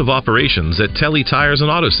 president of operations at Telly Tires and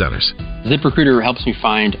Auto Centers. ZipRecruiter helps me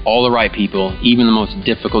find all the right people, even the most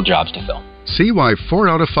difficult jobs to fill. See why 4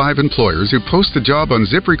 out of 5 employers who post a job on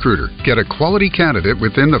ZipRecruiter get a quality candidate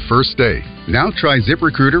within the first day. Now try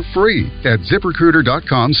ZipRecruiter free at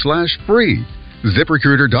ZipRecruiter.com/free.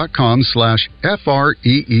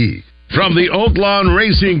 ZipRecruiter.com/FREE. From the Oaklawn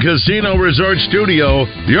Racing Casino Resort Studio,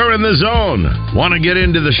 you're in the zone. Want to get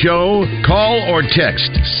into the show? Call or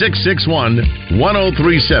text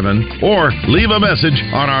 661-1037 or leave a message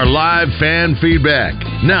on our live fan feedback.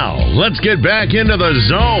 Now, let's get back into the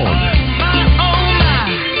zone.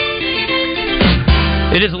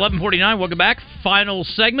 It is 11:49. Welcome back. Final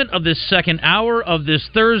segment of this second hour of this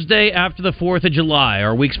Thursday after the 4th of July.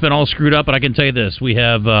 Our week's been all screwed up, but I can tell you this. We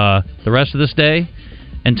have the rest of this day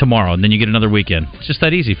and tomorrow, and then you get another weekend. It's just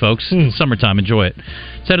that easy, folks. It's summertime. Enjoy it.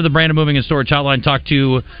 Let's head to the Brandon Moving and Storage Hotline. Talk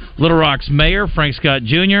to Little Rock's mayor, Frank Scott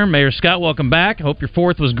Jr. Mayor Scott, welcome back. I hope your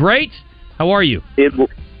 4th was great. How are you? It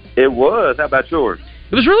was. How about yours?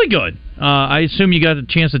 It was really good. I assume you got a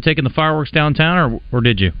chance to take in the fireworks downtown, or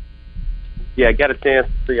did you? Yeah, I got a chance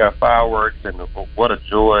to see our fireworks, and what a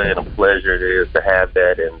joy and a pleasure it is to have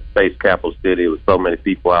that in Space Capital City with so many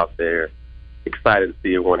people out there. Excited to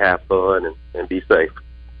see everyone have fun and be safe.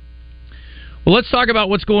 Well, let's talk about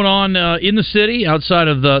what's going on in the city outside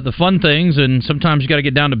of the fun things, and sometimes you got to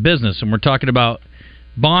get down to business. And we're talking about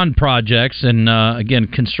bond projects, and again,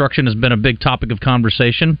 construction has been a big topic of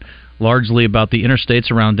conversation, largely about the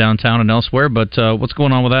interstates around downtown and elsewhere. But what's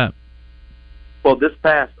going on with that? Well, this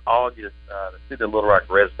past August, the City of Little Rock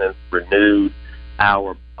residents renewed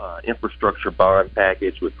our infrastructure bond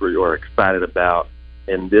package, which we are excited about.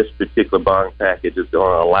 And this particular bond package is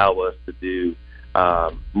going to allow us to do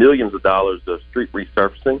millions of dollars of street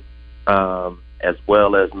resurfacing, as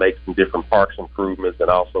well as make some different parks improvements, and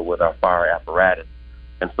also with our fire apparatus.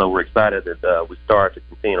 And so we're excited that we started to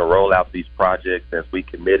continue to roll out these projects as we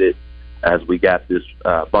committed, as we got this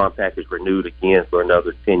bond package renewed again for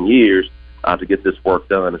another 10 years to get this work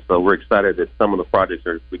done. And so we're excited that some of the projects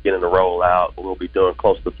are beginning to roll out. We'll be doing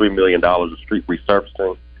close to $3 million of street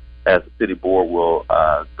resurfacing, as the city board will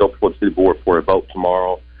go before the city board for a vote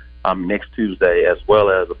tomorrow, next Tuesday, as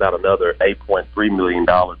well as about another $8.3 million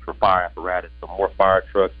for fire apparatus, so more fire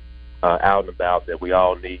trucks out and about that we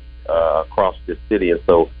all need across this city. And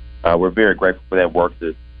so we're very grateful for that work,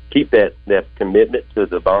 to keep that commitment to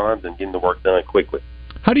the bonds and getting the work done quickly.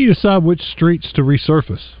 How do you decide which streets to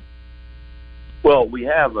resurface? Well, we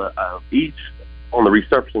have each, on the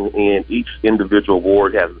resurfacing end, each individual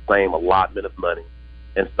ward has the same allotment of money.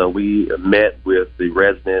 And so we met with the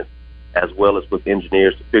residents as well as with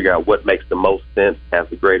engineers to figure out what makes the most sense, has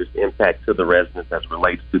the greatest impact to the residents as it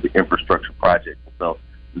relates to the infrastructure project. And so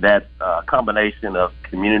that combination of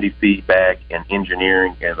community feedback and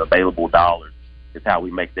engineering and available dollars is how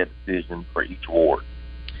we make that decision for each ward.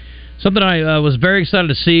 Something I was very excited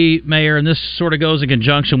to see, Mayor, and this sort of goes in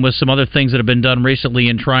conjunction with some other things that have been done recently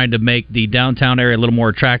in trying to make the downtown area a little more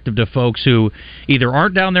attractive to folks who either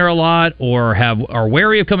aren't down there a lot or are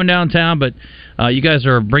wary of coming downtown. But you guys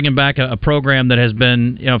are bringing back a program that has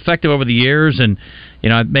been effective over the years, and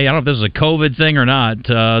I don't know if this is a COVID thing or not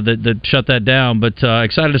that shut that down. But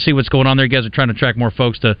excited to see what's going on there. You guys are trying to attract more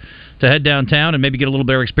folks to head downtown and maybe get a little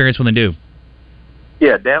better experience when they do.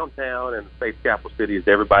 Yeah, downtown and the state's capital city is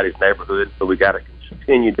everybody's neighborhood, so we got to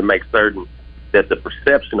continue to make certain that the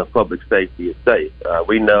perception of public safety is safe.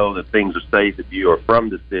 We know that things are safe if you are from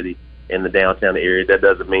the city in the downtown area. That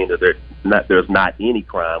doesn't mean that there's not any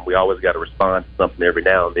crime. We always got to respond to something every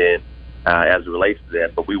now and then as it relates to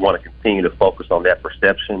that, but we want to continue to focus on that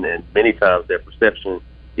perception, and many times that perception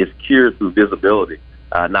is cured through visibility,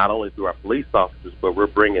 not only through our police officers, but we're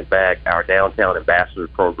bringing back our Downtown Ambassador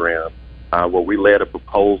program, where we led a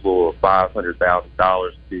proposal of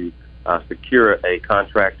 $500,000 to secure a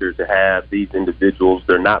contractor to have these individuals.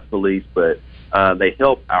 They're not police, but they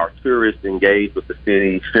help our tourists engage with the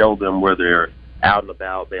city, show them where they're out and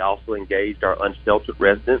about. They also engaged our unsheltered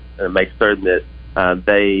residents and make certain that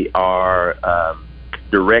they are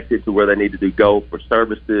directed to where they need to go for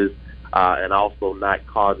services, and also not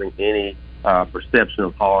causing any perception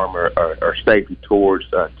of harm or safety towards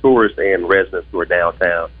tourists and residents who are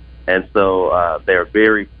downtown. And so they're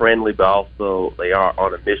very friendly, but also they are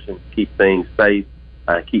on a mission to keep things safe,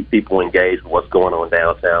 keep people engaged with what's going on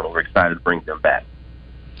downtown, and we're excited to bring them back.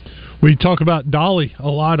 We talk about Dolly a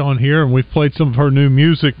lot on here, and we've played some of her new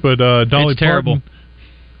music, but Dolly it's terrible.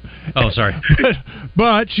 Parton, oh, sorry.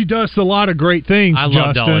 But she does a lot of great things, I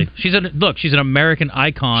love Justin. Dolly. She's an American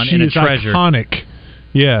icon she and a is treasure. Iconic.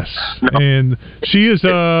 Yes. And she is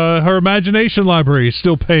her imagination library is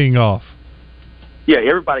still paying off. Yeah,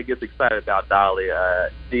 everybody gets excited about Dolly.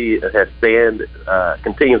 She has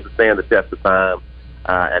continues to stand the test of time,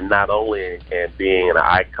 and not only in being an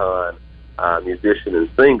icon musician and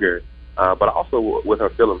singer, but also with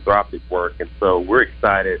her philanthropic work. And so we're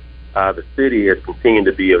excited. The city is continuing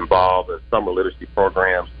to be involved in summer literacy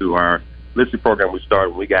programs through our literacy program we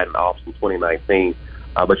started when we got in office in 2019.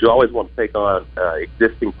 But you always want to take on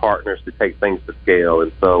existing partners to take things to scale.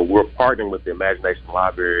 And so we're partnering with the Imagination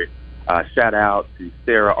Library. Shout out to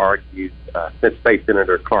Sarah Argue, State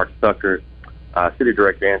Senator Clark Tucker, City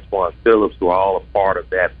Director Antoine Phillips, who are all a part of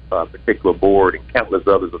that particular board, and countless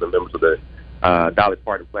others of the members of the Dolly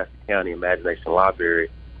Parton Pulaski County Imagination Library.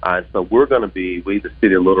 And so we, the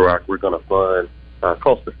City of Little Rock, we're going to fund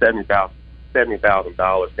close to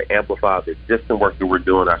 $70,000 to amplify the existing work that we're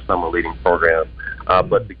doing, our summer reading program,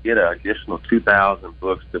 but to get an additional 2,000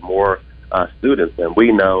 books to more students. And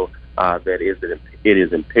we know that it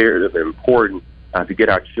is imperative and important to get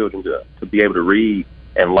our children to be able to read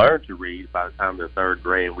and learn to read by the time they're third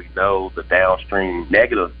grade. And we know the downstream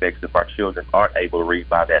negative effects if our children aren't able to read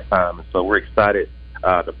by that time. And so we're excited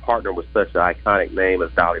to partner with such an iconic name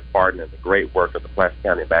as Dolly Parton and the great work of the Pulaski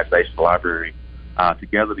County Imagination Library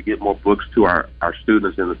together to get more books to our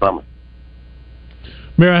students in the summer.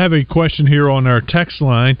 Mayor, I have a question here on our text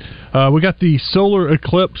line. We got the solar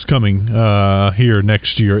eclipse coming here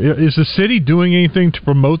next year. Is the city doing anything to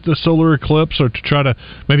promote the solar eclipse or to try to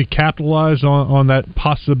maybe capitalize on that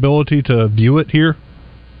possibility to view it here?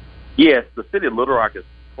 Yes, the city of Little Rock is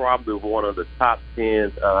probably one of the top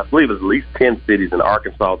 10, I believe it's at least 10 cities in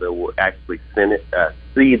Arkansas that will actually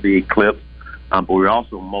see the eclipse. But we're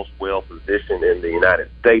also most well-positioned in the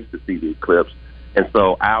United States to see the eclipse. And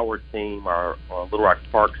so our team, our Little Rock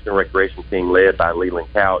Parks and Recreation team led by Leland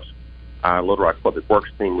Couch, our Little Rock Public Works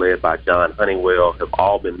team led by John Honeywell, have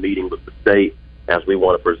all been meeting with the state as we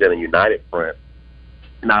want to present a united front,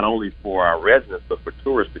 not only for our residents but for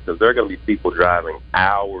tourists, because there are going to be people driving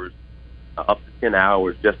hours, up to 10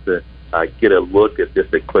 hours, just to get a look at this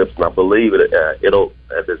eclipse. And I believe it'll,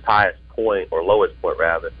 at its highest point, or lowest point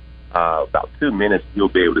rather, about 2 minutes you'll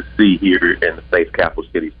be able to see here in the state's capital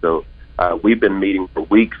city. So we've been meeting for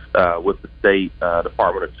weeks with the state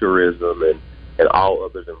Department of Tourism and all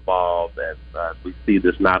others involved, as we see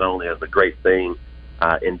this not only as a great thing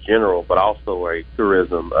in general, but also a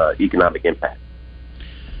tourism economic impact.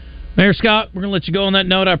 Mayor Scott, we're going to let you go on that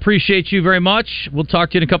note. I appreciate you very much. We'll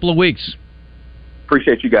talk to you in a couple of weeks.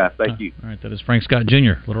 Appreciate you guys. Thank you. All right, that is Frank Scott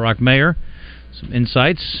Jr., Little Rock Mayor. Some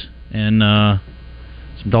insights and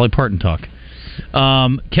some Dolly Parton talk.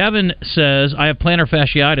 Kevin says, I have plantar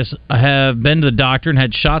fasciitis. I have been to the doctor and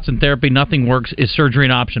had shots and therapy. Nothing works. Is surgery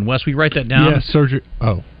an option? Wes, will you write that down? Yes, surgery.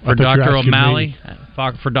 Oh, for Dr. O'Malley.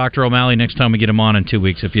 For Dr. O'Malley next time we get him on in 2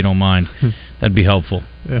 weeks, if you don't mind. That'd be helpful.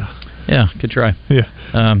 Yeah, good try. Yeah.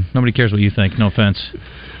 Nobody cares what you think. No offense.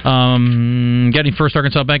 Got any First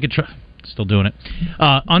Arkansas Bank? Still doing it.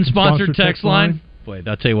 Unsponsored text line. Boy,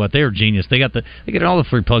 I'll tell you what, they are genius. They get all the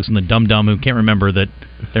free plugs from the dumb who can't remember that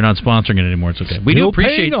they're not sponsoring it anymore. It's okay. We do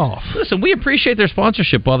appreciate. Listen, we appreciate their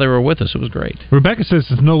sponsorship while they were with us. It was great. Rebecca says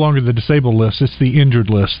it's no longer the disabled list; it's the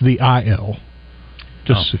injured list, the IL.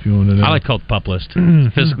 Just if you want to know. I like to call it the pup list.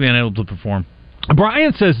 Physically unable to perform.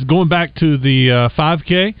 Brian says, going back to the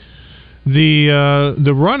 5K,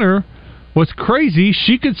 the runner was crazy.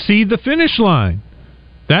 She could see the finish line.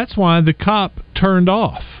 That's why the cop turned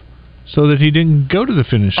off, so that he didn't go to the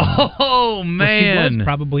finish line. Oh, man. Well, she was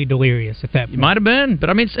probably delirious at that point. Might have been. But,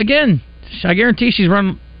 I mean, again, I guarantee she's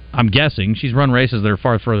run... I'm guessing she's run races that are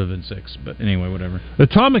far further than 6. But anyway, whatever.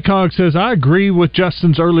 Atomic Hog says, I agree with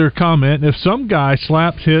Justin's earlier comment. If some guy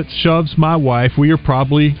slaps, hits, shoves my wife, we are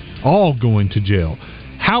probably all going to jail.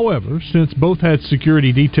 However, since both had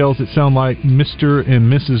security details, it sounds like Mr.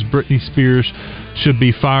 and Mrs. Britney Spears should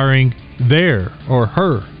be firing their or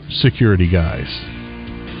her security guys.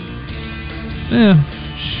 Yeah,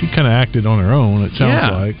 she kind of acted on her own, it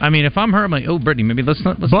sounds like. I mean, if I'm her, I'm like, oh, Brittany, maybe let's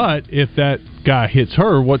not. But if that guy hits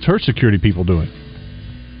her, what's her security people doing?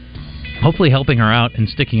 Hopefully helping her out and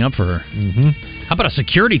sticking up for her. Mm-hmm. How about a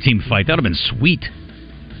security team fight? That would have been sweet.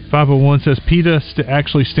 501 says PETA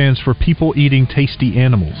actually stands for People Eating Tasty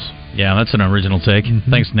Animals. Yeah, that's an original take.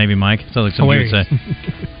 Mm-hmm. Thanks, Navy Mike. Sounds like something you would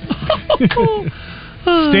say.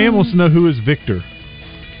 Stan wants to know who is Victor.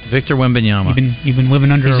 Victor Wembanyama. You've been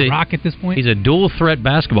living under a rock at this point? He's a dual-threat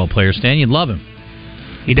basketball player, Stan. You'd love him.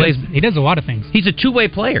 He does a lot of things. He's a two-way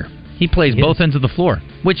player. He plays both ends of the floor,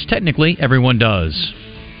 which technically everyone does.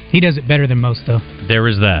 He does it better than most, though. There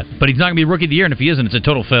is that. But he's not going to be Rookie of the Year, and if he isn't, it's a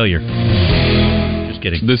total failure. Just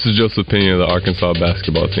kidding. This is Joseph's opinion of the Arkansas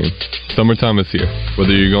basketball team. Summertime is here.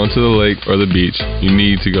 Whether you're going to the lake or the beach, you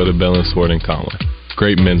need to go to Bell & Sword in Conway.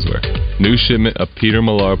 Great menswear. New shipment of Peter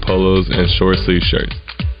Millar polos and short sleeve shirts.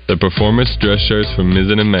 The performance dress shirts from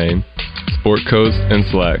Mizzen and Main, sport coats and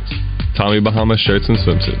slacks, Tommy Bahama shirts and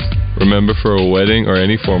swimsuits. Remember, for a wedding or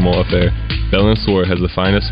any formal affair, Bell & Sword has the finest